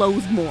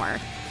flows more.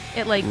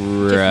 It like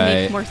just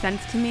makes more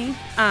sense to me.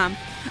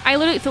 I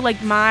literally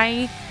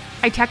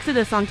I texted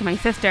this song to my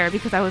sister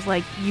because I was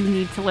like, you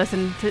need to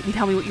listen to and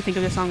tell me what you think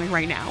of this song like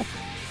right now.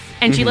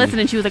 And she listened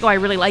and she was like, oh, I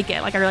really like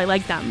it. Like I really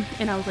like them.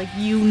 And I was like,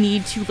 you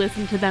need to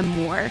listen to them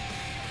more.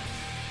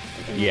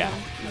 Yeah.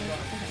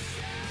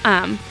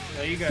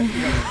 You got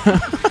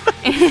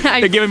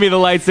it. They're giving me the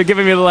lights.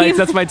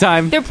 That's my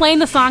time. They're playing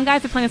the song,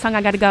 guys. They're playing the song.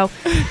 I gotta go.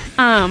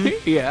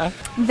 Yeah.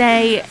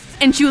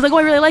 And she was like, oh,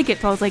 I really like it.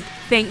 So I was like,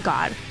 thank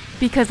God.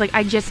 Because like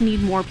I just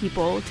need more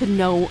people to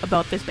know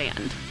about this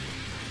band.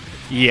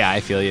 Yeah, I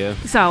feel you.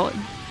 So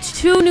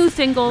 2 new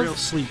singles. Real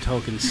Sleep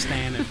Token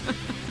standing.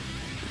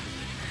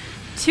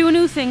 2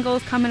 new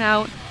singles coming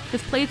out.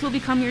 This Place Will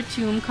Become Your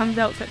Tomb comes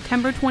out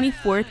September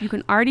 24th. You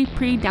can already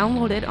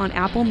pre-download it on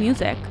Apple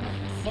Music.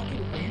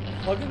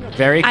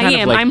 Very kind I of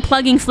am. like... I'm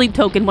plugging Sleep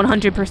Token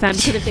 100%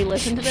 because if they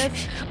listen to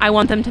this, I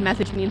want them to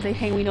message me and say,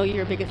 "Hey, we know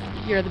you're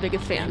the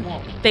biggest fan."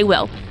 They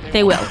will.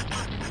 They will.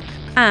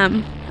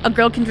 A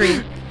Girl Can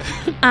Dream.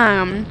 What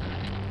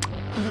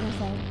did I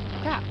say?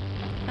 Crap.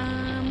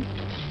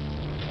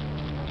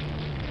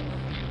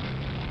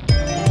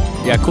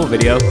 Yeah, cool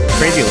video.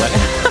 Crazy.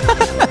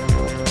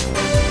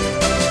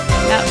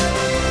 Yep.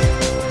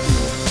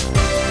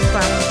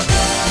 Wow.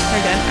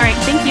 They're good. All right.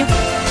 Thank you.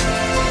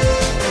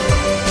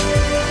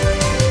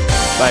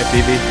 Bye,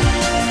 Phoebe.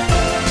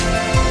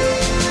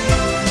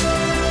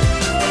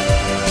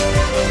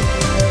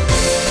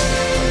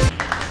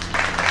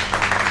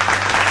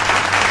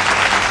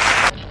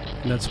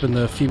 And that's been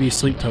the Phoebe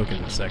Sleep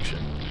Token section.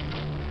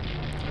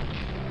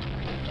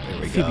 There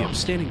we Phoebe, go. I'm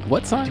standing.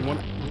 What song? Do you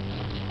want?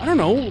 I don't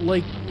know.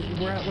 Like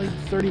we're at like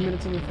 30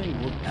 minutes on the thing.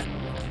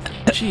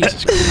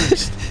 Jesus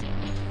Christ.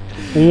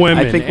 Women,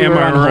 I think we am were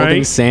I on Holding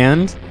right?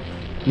 Sand.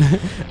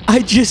 I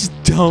just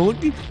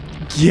don't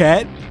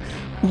get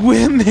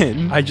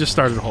women. I just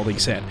started Holding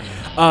Sand.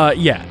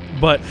 Yeah,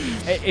 but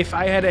if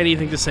I had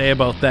anything to say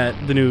about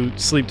the new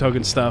Sleep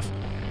Token stuff,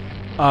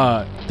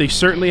 they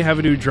certainly have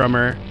a new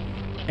drummer,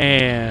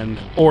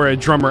 or a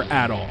drummer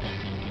at all.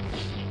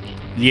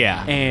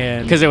 Yeah,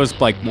 And because it was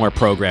like more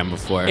programmed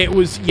before. it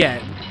was,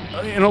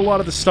 and a lot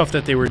of the stuff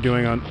that they were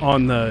doing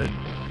on the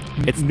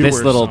It's newer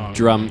this little song.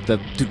 drum, the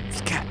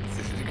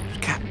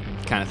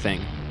kind of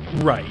thing.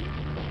 Right.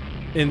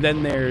 And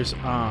then there's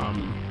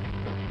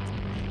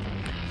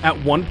at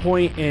one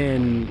point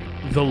in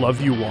The Love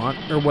You Want,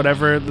 or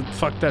whatever the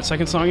fuck that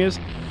second song is,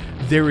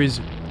 there is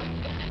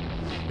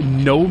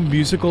no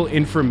musical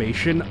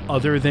information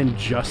other than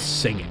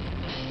just singing.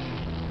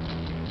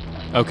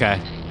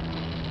 Okay.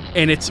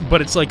 And it's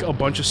like a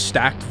bunch of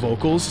stacked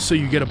vocals, so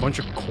you get a bunch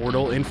of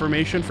chordal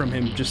information from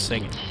him just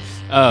singing.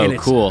 Oh, And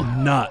it's cool.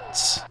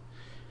 nuts.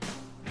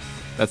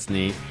 That's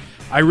neat.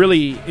 I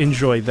really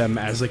enjoy them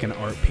as like an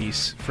art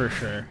piece for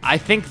sure. I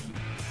think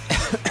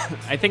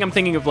I'm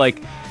thinking of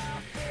like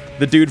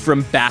the dude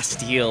from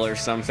Bastille or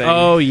something.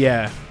 Oh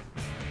yeah.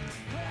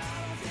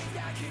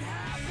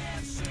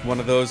 One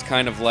of those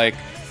kind of like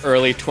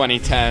early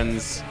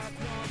 2010s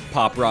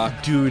pop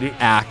rock Dude,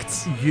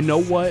 acts. you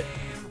know what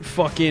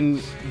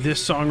fucking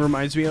this song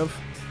reminds me of?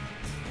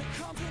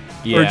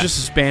 Yeah. Or just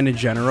this band in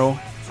general,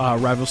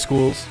 Rival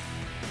Schools.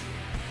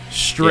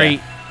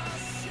 Straight.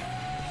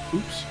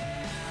 Oops.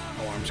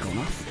 Alarm's going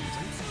off.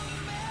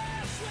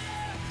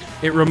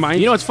 It reminds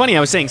You know what's funny? I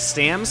was saying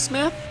Sam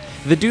Smith.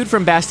 The dude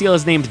from Bastille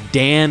is named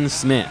Dan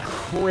Smith.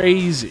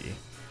 crazy.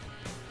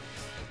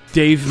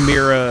 Dave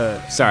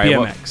Mira Sorry,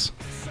 what- BMX.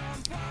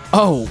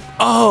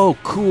 Oh,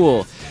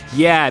 cool.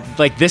 Yeah,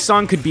 like this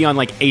song could be on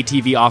like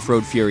ATV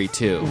Off-Road Fury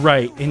 2.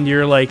 Right, and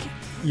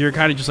you're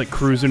kind of just like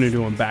cruising and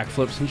doing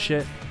backflips and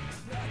shit.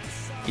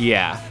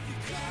 Yeah.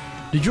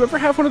 Did you ever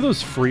have one of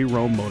those free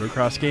roam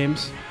motocross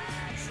games?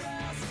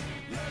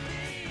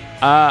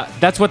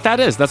 That's what that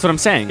is. That's what I'm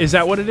saying. Is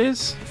that what it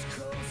is?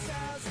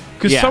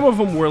 Because Yeah. some of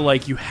them were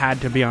like you had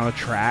to be on a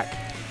track,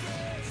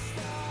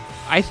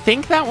 I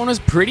think that one was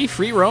pretty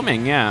free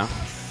roaming, yeah.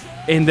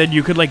 and then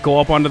you could like go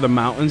up onto the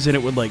mountains and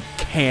it would like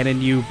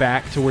cannon you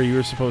back to where you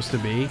were supposed to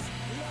be.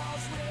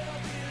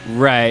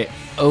 Right.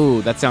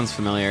 Oh, that sounds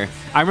familiar.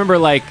 I remember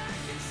like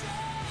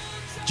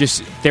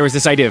just there was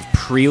this idea of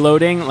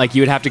preloading, like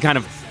you would have to kind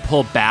of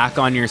pull back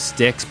on your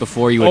sticks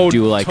before you would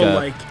do like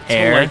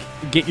air. to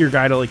like get your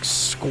guy to like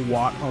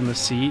squat on the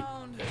seat.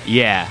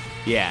 Yeah,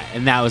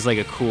 and that was like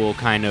a cool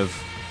kind of,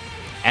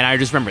 and I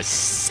just remember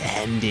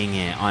sending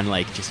it on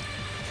like just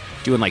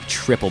doing like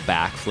triple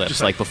backflips,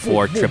 Just like like,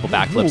 before whoa, whoa, triple whoa,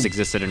 backflips whoa.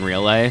 existed in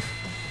real life.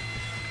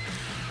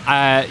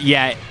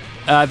 The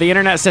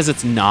internet says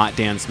it's not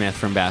Dan Smith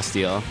from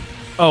Bastille.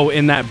 Oh,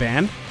 in that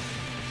band?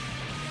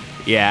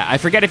 Yeah, I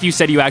forget if you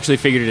said you actually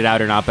figured it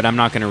out or not, but I'm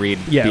not going to read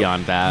Yeah,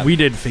 beyond that. we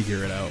did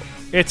figure it out.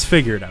 It's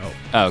figured out,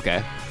 Oh,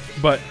 okay.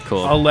 but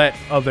Cool. I'll let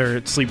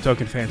other Sleep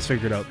Token fans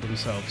figure it out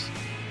themselves.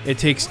 It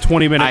takes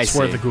 20 minutes I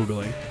worth see. of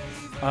googling.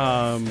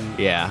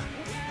 Yeah.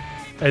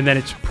 and then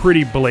it's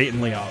pretty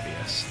blatantly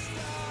obvious.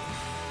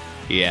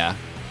 Yeah.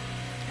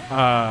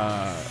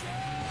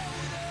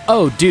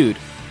 Oh, dude.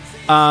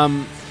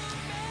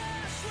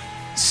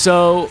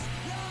 So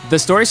the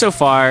story so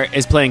far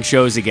is playing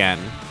shows again.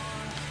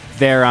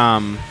 They're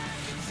on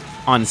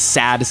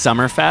Sad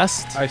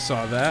Summerfest. I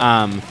saw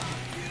that.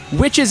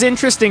 Which is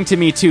interesting to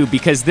me too,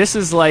 because this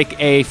is like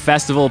a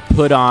festival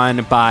put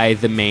on by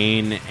the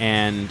Maine,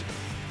 and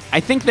I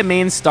think the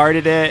Maine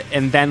started it,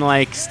 and then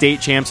like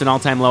State Champs and All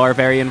Time Low are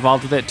very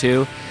involved with it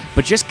too,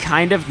 but just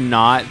kind of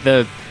not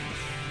the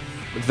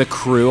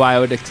crew I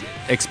would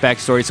expect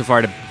Story So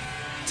Far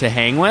to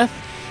hang with.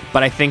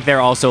 But I think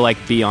they're also like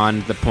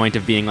beyond the point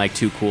of being like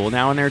too cool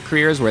now in their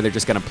careers, where they're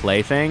just gonna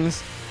play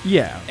things.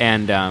 Yeah,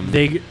 and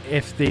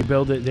if they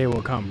build it, they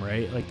will come,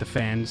 right? Like the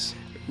fans,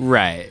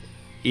 right?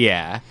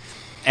 Yeah,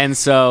 and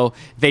so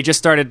they just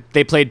started.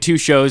 They played 2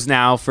 shows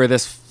now for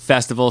this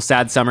festival,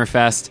 Sad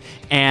Summerfest,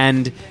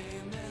 and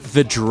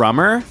the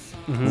drummer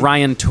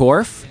Ryan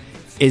Torf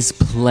is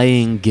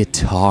playing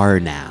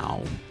guitar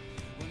now.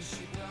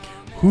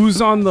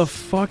 Who's on the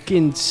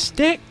fucking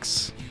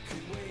sticks,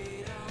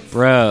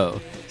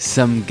 bro?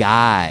 Some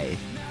guy.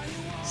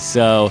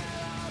 So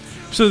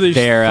there's 3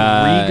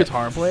 they're,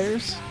 guitar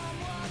players.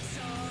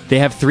 They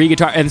have 3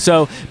 guitar, and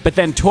so, but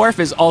then Torf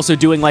is also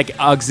doing like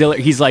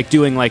auxiliary. He's like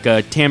doing like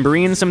a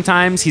tambourine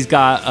sometimes. He's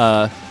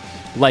got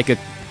like a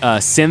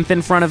synth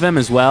in front of him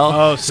as well.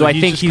 Oh, so I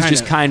think he's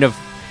just kind of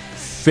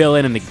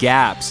filling in the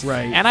gaps.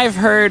 Right. And I've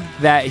heard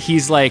that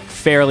he's like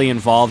fairly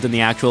involved in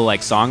the actual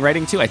like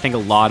songwriting too. I think a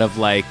lot of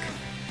like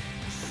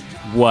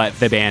what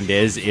the band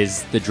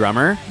is the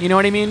drummer. You know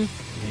what I mean?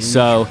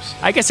 So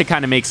I guess it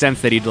kind of makes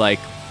sense that he'd like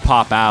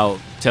pop out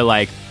to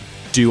like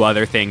do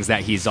other things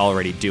that he's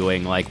already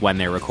doing, like when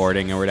they're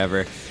recording or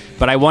whatever.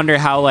 But I wonder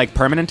how like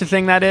permanent a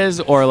thing that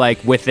is, or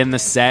like within the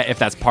set, if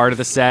that's part of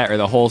the set or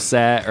the whole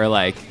set, or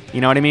like,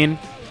 you know what I mean?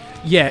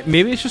 Yeah,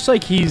 maybe it's just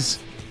like he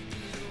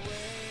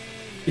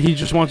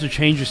just wants to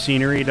change the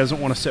scenery. He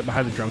doesn't want to sit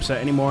behind the drum set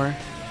anymore.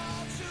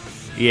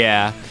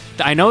 Yeah.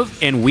 I know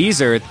in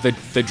Weezer,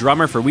 the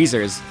drummer for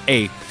Weezer is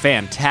a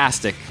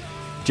fantastic,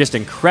 just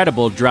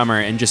incredible drummer,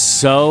 and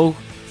just so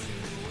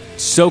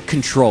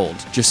controlled,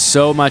 just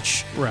so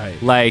much,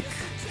 right? Like,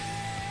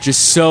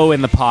 just so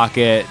in the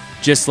pocket,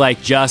 just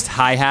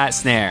hi-hat,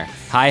 snare,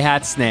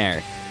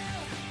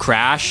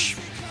 crash,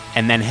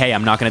 and then, hey,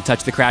 I'm not going to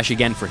touch the crash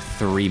again for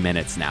 3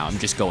 minutes now. I'm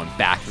just going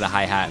back to the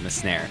hi-hat and the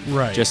snare.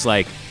 Right. Just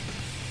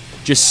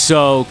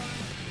so,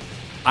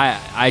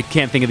 I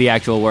can't think of the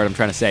actual word I'm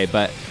trying to say,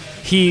 but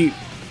he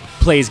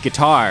plays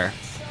guitar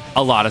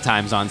a lot of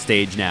times on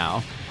stage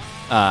now,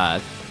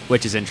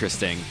 which is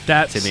interesting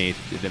to me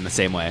in the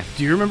same way.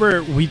 Do you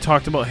remember we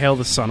talked about Hail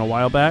the Sun a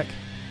while back?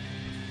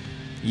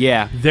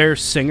 Yeah. Their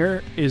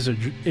singer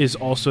is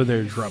also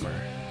their drummer.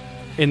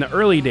 In the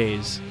early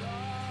days,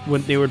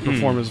 when they would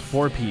perform as a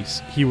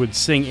 4-piece, he would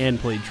sing and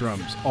play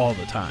drums all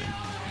the time.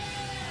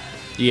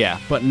 Yeah.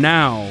 But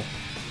now,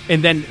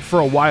 and then for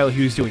a while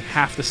he was doing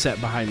half the set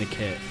behind the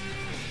kit.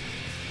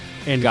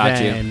 And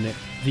then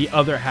the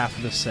other half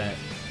of the set,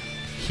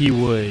 he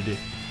would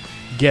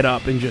get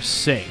up and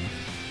just sing.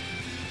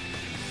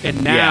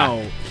 And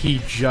now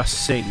he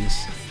just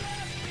sings.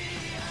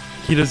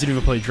 He doesn't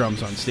even play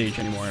drums on stage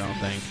anymore, I don't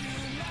think.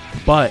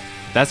 But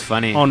that's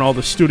funny. On all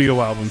the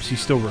studio albums, he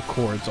still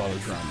records all the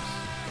drums.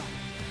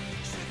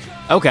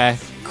 Okay,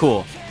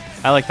 cool.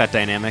 I like that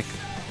dynamic.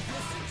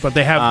 But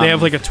they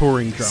have like a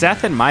touring drummer.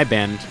 Seth in my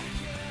band.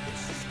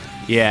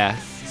 Yeah.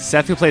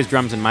 Seth, who plays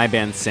drums in my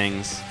band,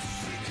 sings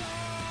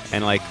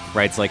and like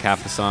writes like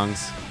half the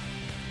songs.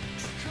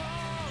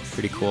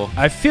 Pretty cool.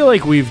 I feel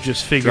like we've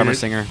just figured drummer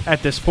singer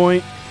at this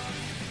point.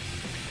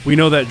 We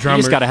know that drummers.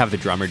 You just got to have the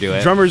drummer do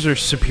it. Drummers are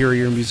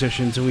superior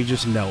musicians, and we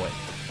just know it.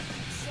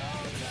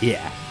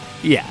 Yeah.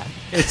 Yeah.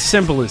 It's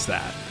simple as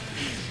that.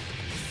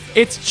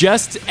 It's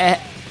just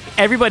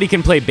everybody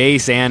can play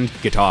bass and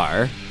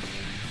guitar.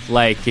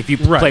 Like, if you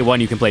play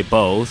one, you can play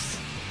both.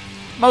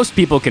 Most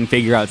people can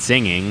figure out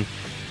singing.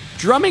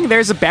 Drumming,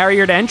 there's a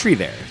barrier to entry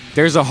there.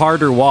 There's a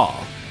harder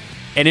wall.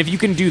 And if you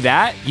can do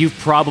that, you've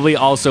probably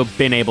also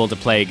been able to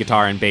play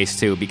guitar and bass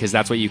too, because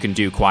that's what you can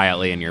do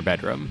quietly in your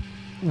bedroom.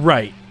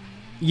 Right.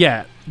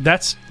 Yeah,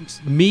 that's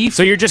me.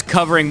 So you're just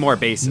covering more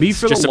bases. Me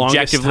for just the longest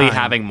objectively time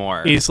having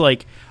more. Is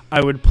like I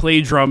would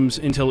play drums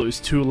until it was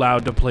too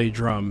loud to play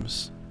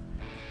drums,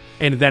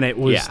 and then it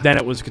was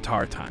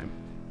guitar time.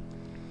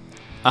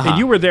 And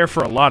you were there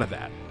for a lot of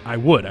that.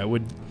 I'd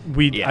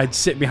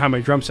sit behind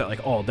my drum set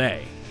like all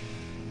day.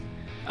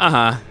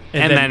 And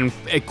then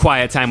at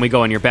quiet time we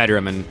go in your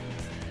bedroom and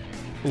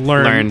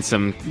learn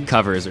some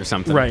covers or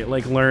something. Right,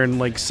 like learn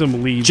like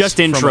some leads. Just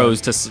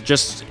intros to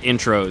songs.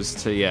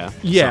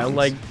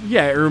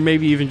 Or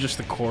maybe even just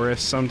the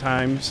chorus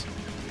sometimes.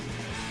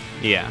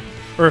 Yeah.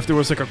 Or if there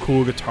was like a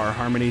cool guitar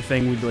harmony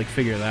thing, we'd like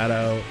figure that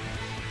out.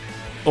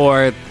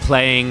 Or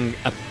playing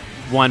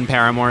one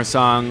Paramore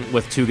song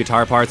with 2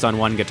 guitar parts on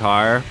one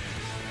guitar.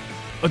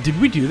 Oh, did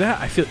we do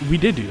that? I feel we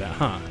did do that,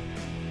 huh?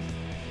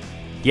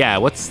 Yeah,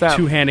 what's that?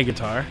 2-handed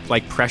guitar.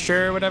 Like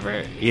Pressure or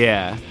whatever?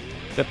 Yeah.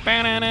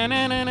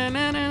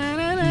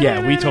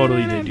 Yeah, we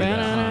totally did do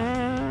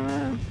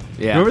that. Huh?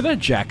 Yeah. Remember that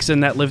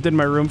Jackson that lived in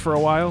my room for a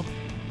while?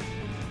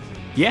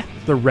 Yeah.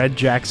 The red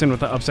Jackson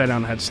with the upside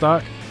down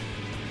headstock?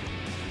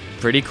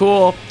 Pretty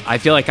cool. I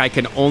feel like I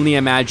can only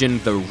imagine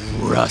the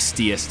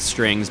rustiest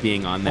strings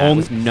being on that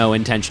with no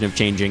intention of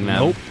changing them.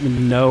 Nope.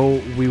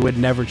 No, we would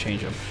never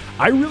change them.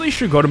 I really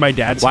should go to my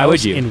dad's Why house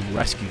would you? and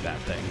rescue that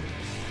thing.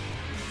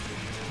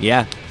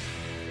 Yeah.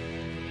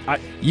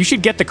 You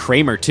should get the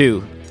Kramer,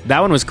 too.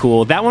 That one was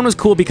cool. That one was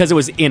cool because it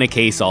was in a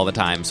case all the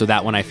time. So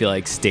that one I feel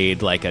like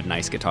stayed like a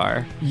nice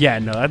guitar. Yeah,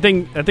 no, I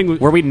think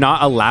Were we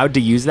not allowed to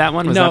use that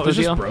one? Was no, that it was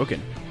the just deal?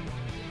 broken.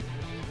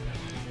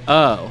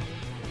 Oh.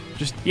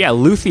 Just Yeah,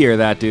 luthier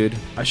that dude.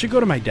 I should go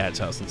to my dad's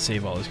house and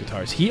save all his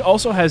guitars. He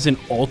also has an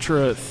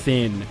ultra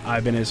thin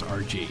Ibanez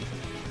RG.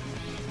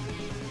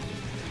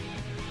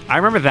 I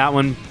remember that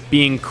one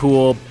being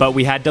cool, but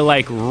we had to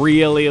like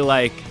really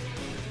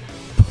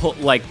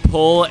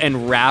pull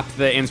and wrap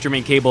the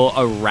instrument cable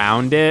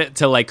around it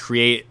to like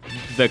create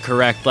the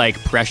correct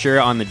like pressure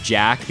on the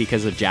jack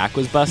because the jack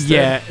was busted.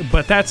 Yeah,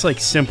 but that's like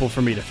simple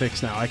for me to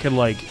fix now. I could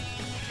have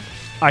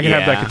that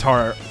Yeah.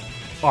 guitar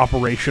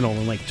operational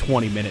in like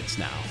 20 minutes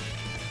now.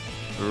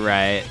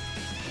 Right.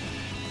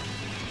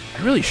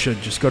 I really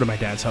should just go to my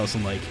dad's house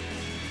and like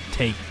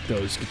take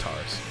those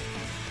guitars.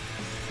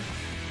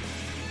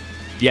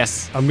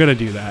 Yes. I'm gonna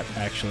do that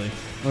actually.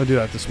 I'm gonna do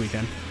that this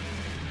weekend.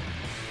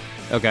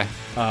 Okay.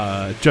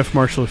 Jeff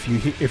Marshall,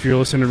 if you're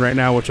listening right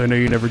now, which I know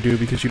you never do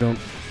because you don't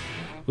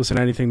listen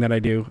to anything that I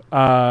do,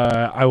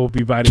 I will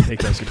be by to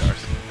take those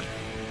guitars.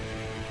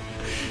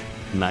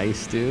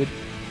 Nice, dude.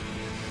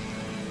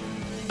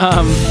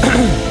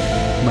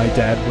 My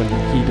dad, when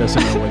he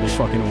doesn't know where they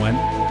fucking went.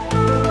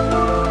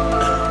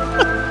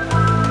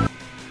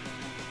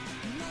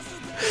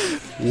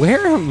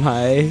 Where are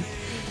my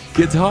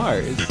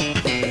guitars?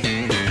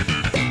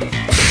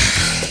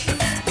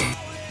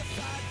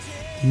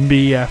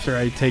 Me after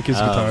I take his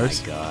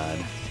guitars. Oh my god.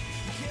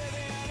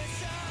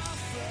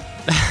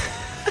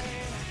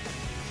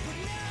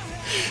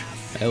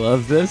 I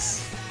love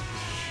this.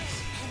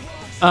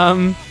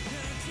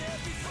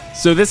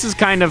 So this is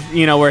kind of,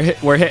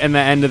 we're hitting the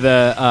end of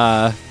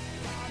the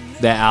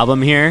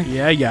album here.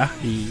 Yeah.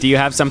 Do you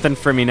have something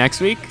for me next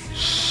week?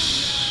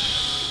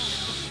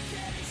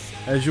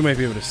 As you might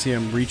be able to see,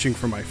 I'm reaching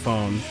for my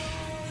phone.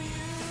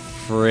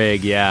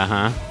 Frig, yeah,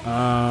 huh?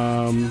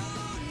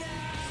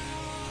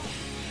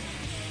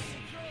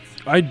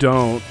 I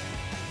don't.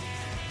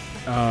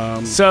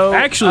 So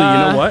actually, you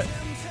know what?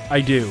 I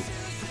do.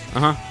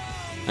 Uh-huh.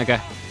 Okay.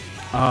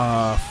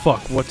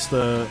 Fuck. What's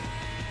the?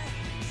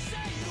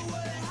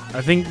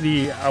 I think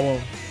the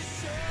album.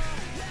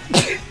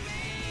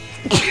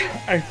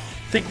 I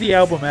think the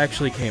album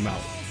actually came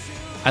out.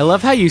 I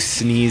love how you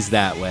sneeze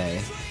that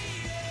way.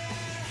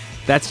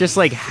 That's just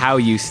like how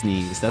you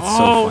sneeze. That's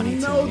so funny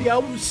to me. The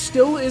album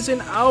still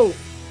isn't out.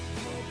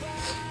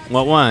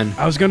 What one?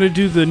 I was gonna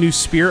do the new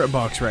Spirit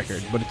Box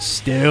record, but it's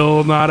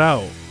still not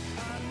out.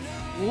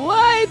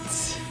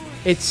 What?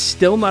 It's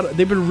still not.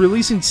 They've been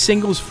releasing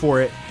singles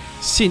for it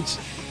since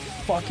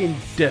fucking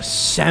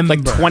December.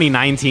 Like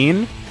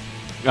 2019?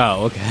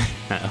 Oh, okay.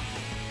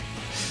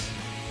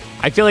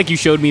 I feel like you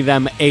showed me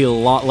them a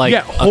lot, like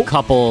a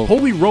couple.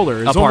 Holy Roller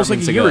is almost like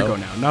a apartments year ago. ago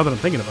now. Now that I'm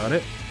thinking about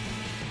it,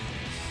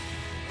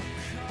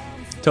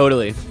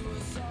 Totally.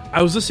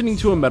 I was listening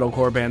to a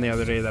metalcore band the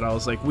other day that I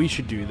was like, we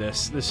should do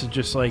this. This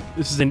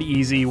is an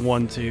easy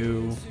one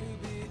to.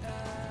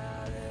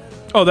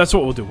 Oh, that's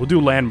what we'll do. We'll do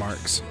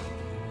Landmarks.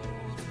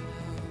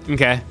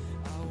 Okay.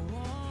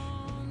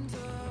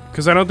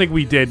 Because I don't think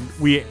we did.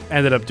 We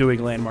ended up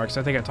doing Landmarks.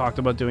 I think I talked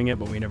about doing it,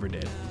 but we never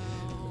did.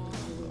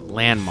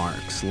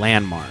 Landmarks.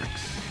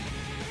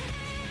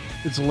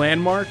 It's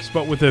Landmarks,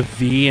 but with a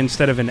V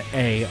instead of an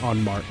A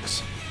on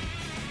marks.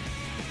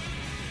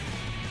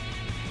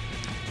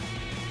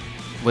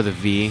 With a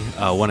V?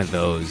 Oh, one of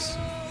those.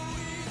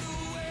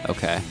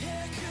 Okay.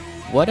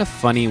 What a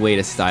funny way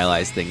to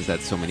stylize things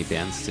that so many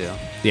bands do.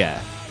 Yeah.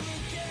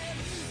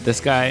 This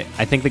guy,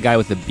 I think the guy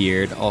with the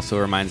beard also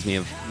reminds me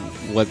of,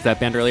 what's that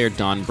band earlier?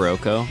 Don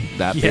Broco,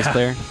 that bass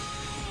player.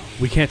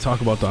 We can't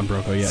talk about Don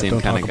Broco yet. Same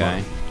kind of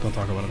guy. Don't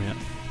talk about him yet.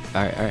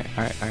 All right.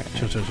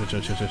 Chill.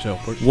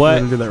 What? We're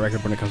gonna do that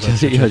record when it comes out.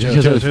 Chill.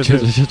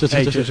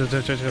 Hey, chill.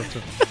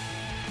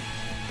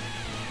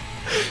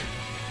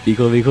 Be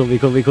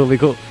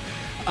cool.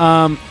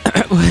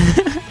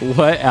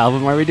 What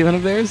album are we doing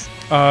of theirs?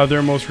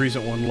 Their most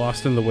recent one,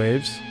 Lost in the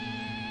Waves.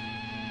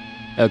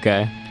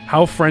 Okay.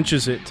 How French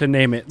is it to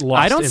name it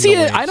Lost I don't in see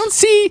the it. Waves?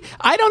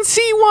 I don't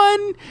see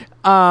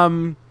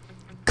one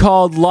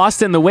called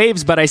Lost in the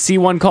Waves, but I see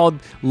one called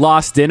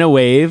Lost in a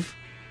Wave.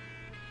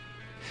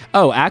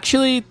 Oh,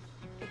 actually,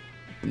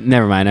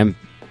 never mind.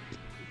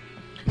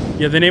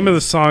 Yeah, the name of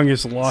the song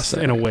is Lost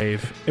in a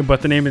Wave,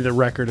 but the name of the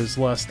record is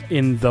Lost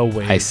in the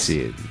Waves. I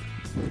see it.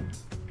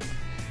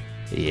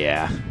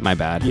 Yeah, my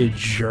bad. You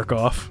jerk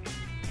off.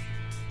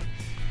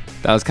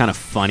 That was kind of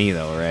funny,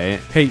 though, right?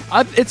 Hey,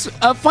 it's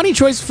a funny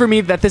choice for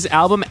me that this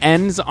album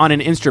ends on an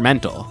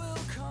instrumental.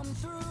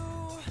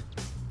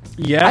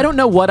 Yeah. I don't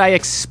know what I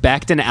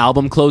expect an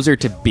album closer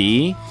to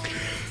be,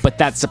 but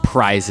that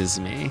surprises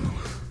me.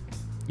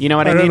 You know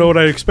what I mean? don't know what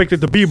I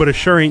expected to be, but it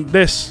sure ain't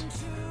this.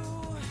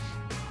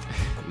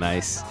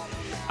 Nice.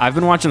 I've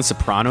been watching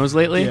Sopranos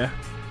lately. Yeah.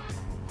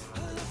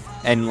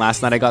 And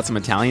last night I got some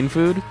Italian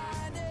food.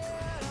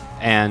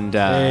 And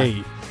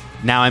Hey.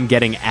 now I'm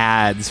getting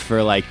ads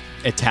for like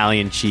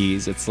Italian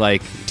cheese. It's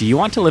like, do you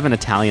want to live an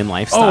Italian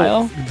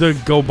lifestyle? Oh, the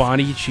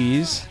Gobani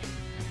cheese.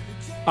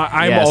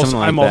 I'm Yeah, also something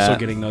like I'm also that.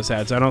 getting those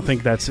ads. I don't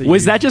think that's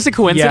Was that just a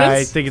coincidence? Yeah,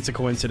 I think it's a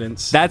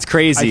coincidence. That's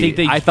crazy. I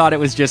think thought it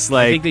was just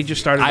like I think they just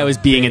started. I a was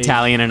being big-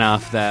 Italian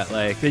enough that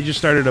like They just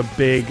started a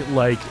big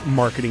like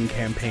marketing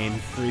campaign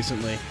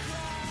recently.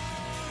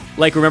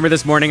 remember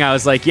this morning I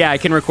was like, yeah, I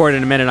can record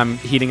in a minute. I'm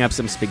heating up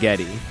some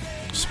spaghetti.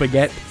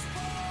 Spaghetti.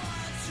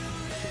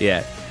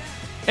 Yeah.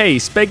 Hey,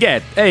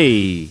 spaghetti.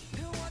 Hey.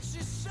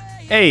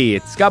 Hey,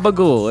 it's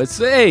gabagool. It's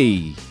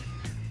hey.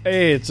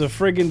 Hey, it's a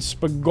friggin'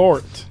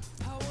 spagort.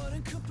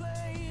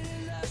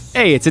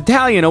 Hey, it's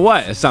Italian or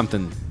what? Or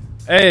something.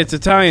 Hey, it's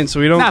Italian,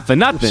 so we don't. Not for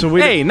nothing. So we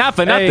Hey, not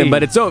for nothing, Hey.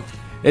 but it's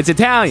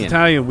Italian.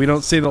 Italian. We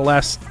don't say the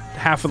last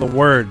half of the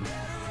word.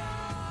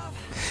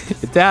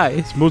 Italian.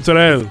 It's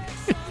mozzarella.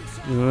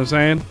 You know what I'm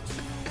saying?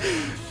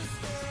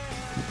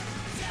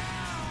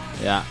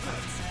 Yeah.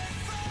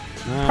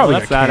 Probably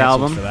that's got that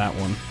canceled album. for that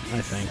one. I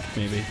think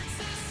maybe.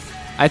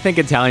 I think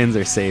Italians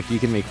are safe. You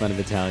can make fun of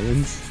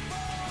Italians.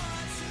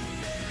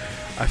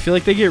 I feel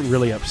like they get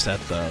really upset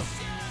though.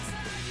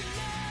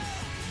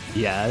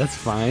 Yeah, that's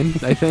fine,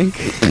 I think.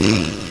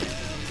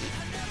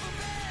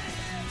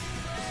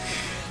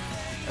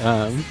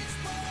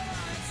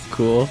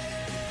 Cool.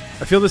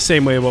 I feel the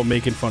same way about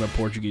making fun of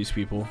Portuguese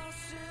people.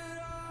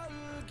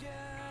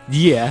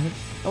 Yeah.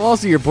 Well,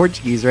 also, you're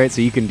Portuguese, right?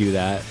 So you can do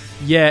that.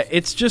 Yeah,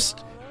 it's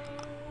just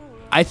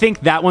I think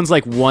that one's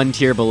like one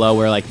tier below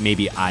where like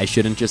maybe I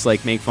shouldn't just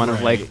like make fun of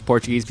Right. like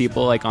Portuguese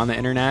people like on the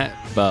internet,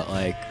 but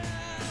like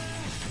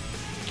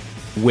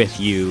with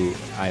you,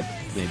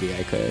 maybe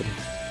I could.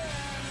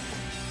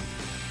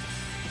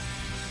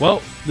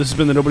 well. This has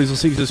been the Nobody's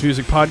Listening to This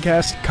Music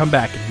podcast. Come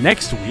back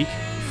next week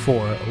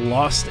for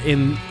Lost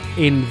in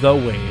the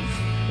Wave.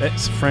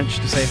 That's French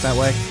to say it that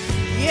way.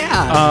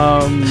 Yeah.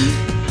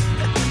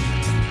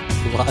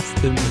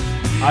 Lost in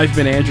I've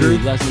been Andrew.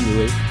 Lost in the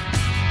Wave.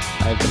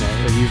 I've been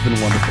Aaron. And you've been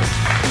wonderful.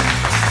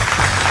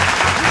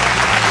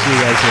 See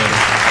you guys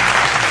later.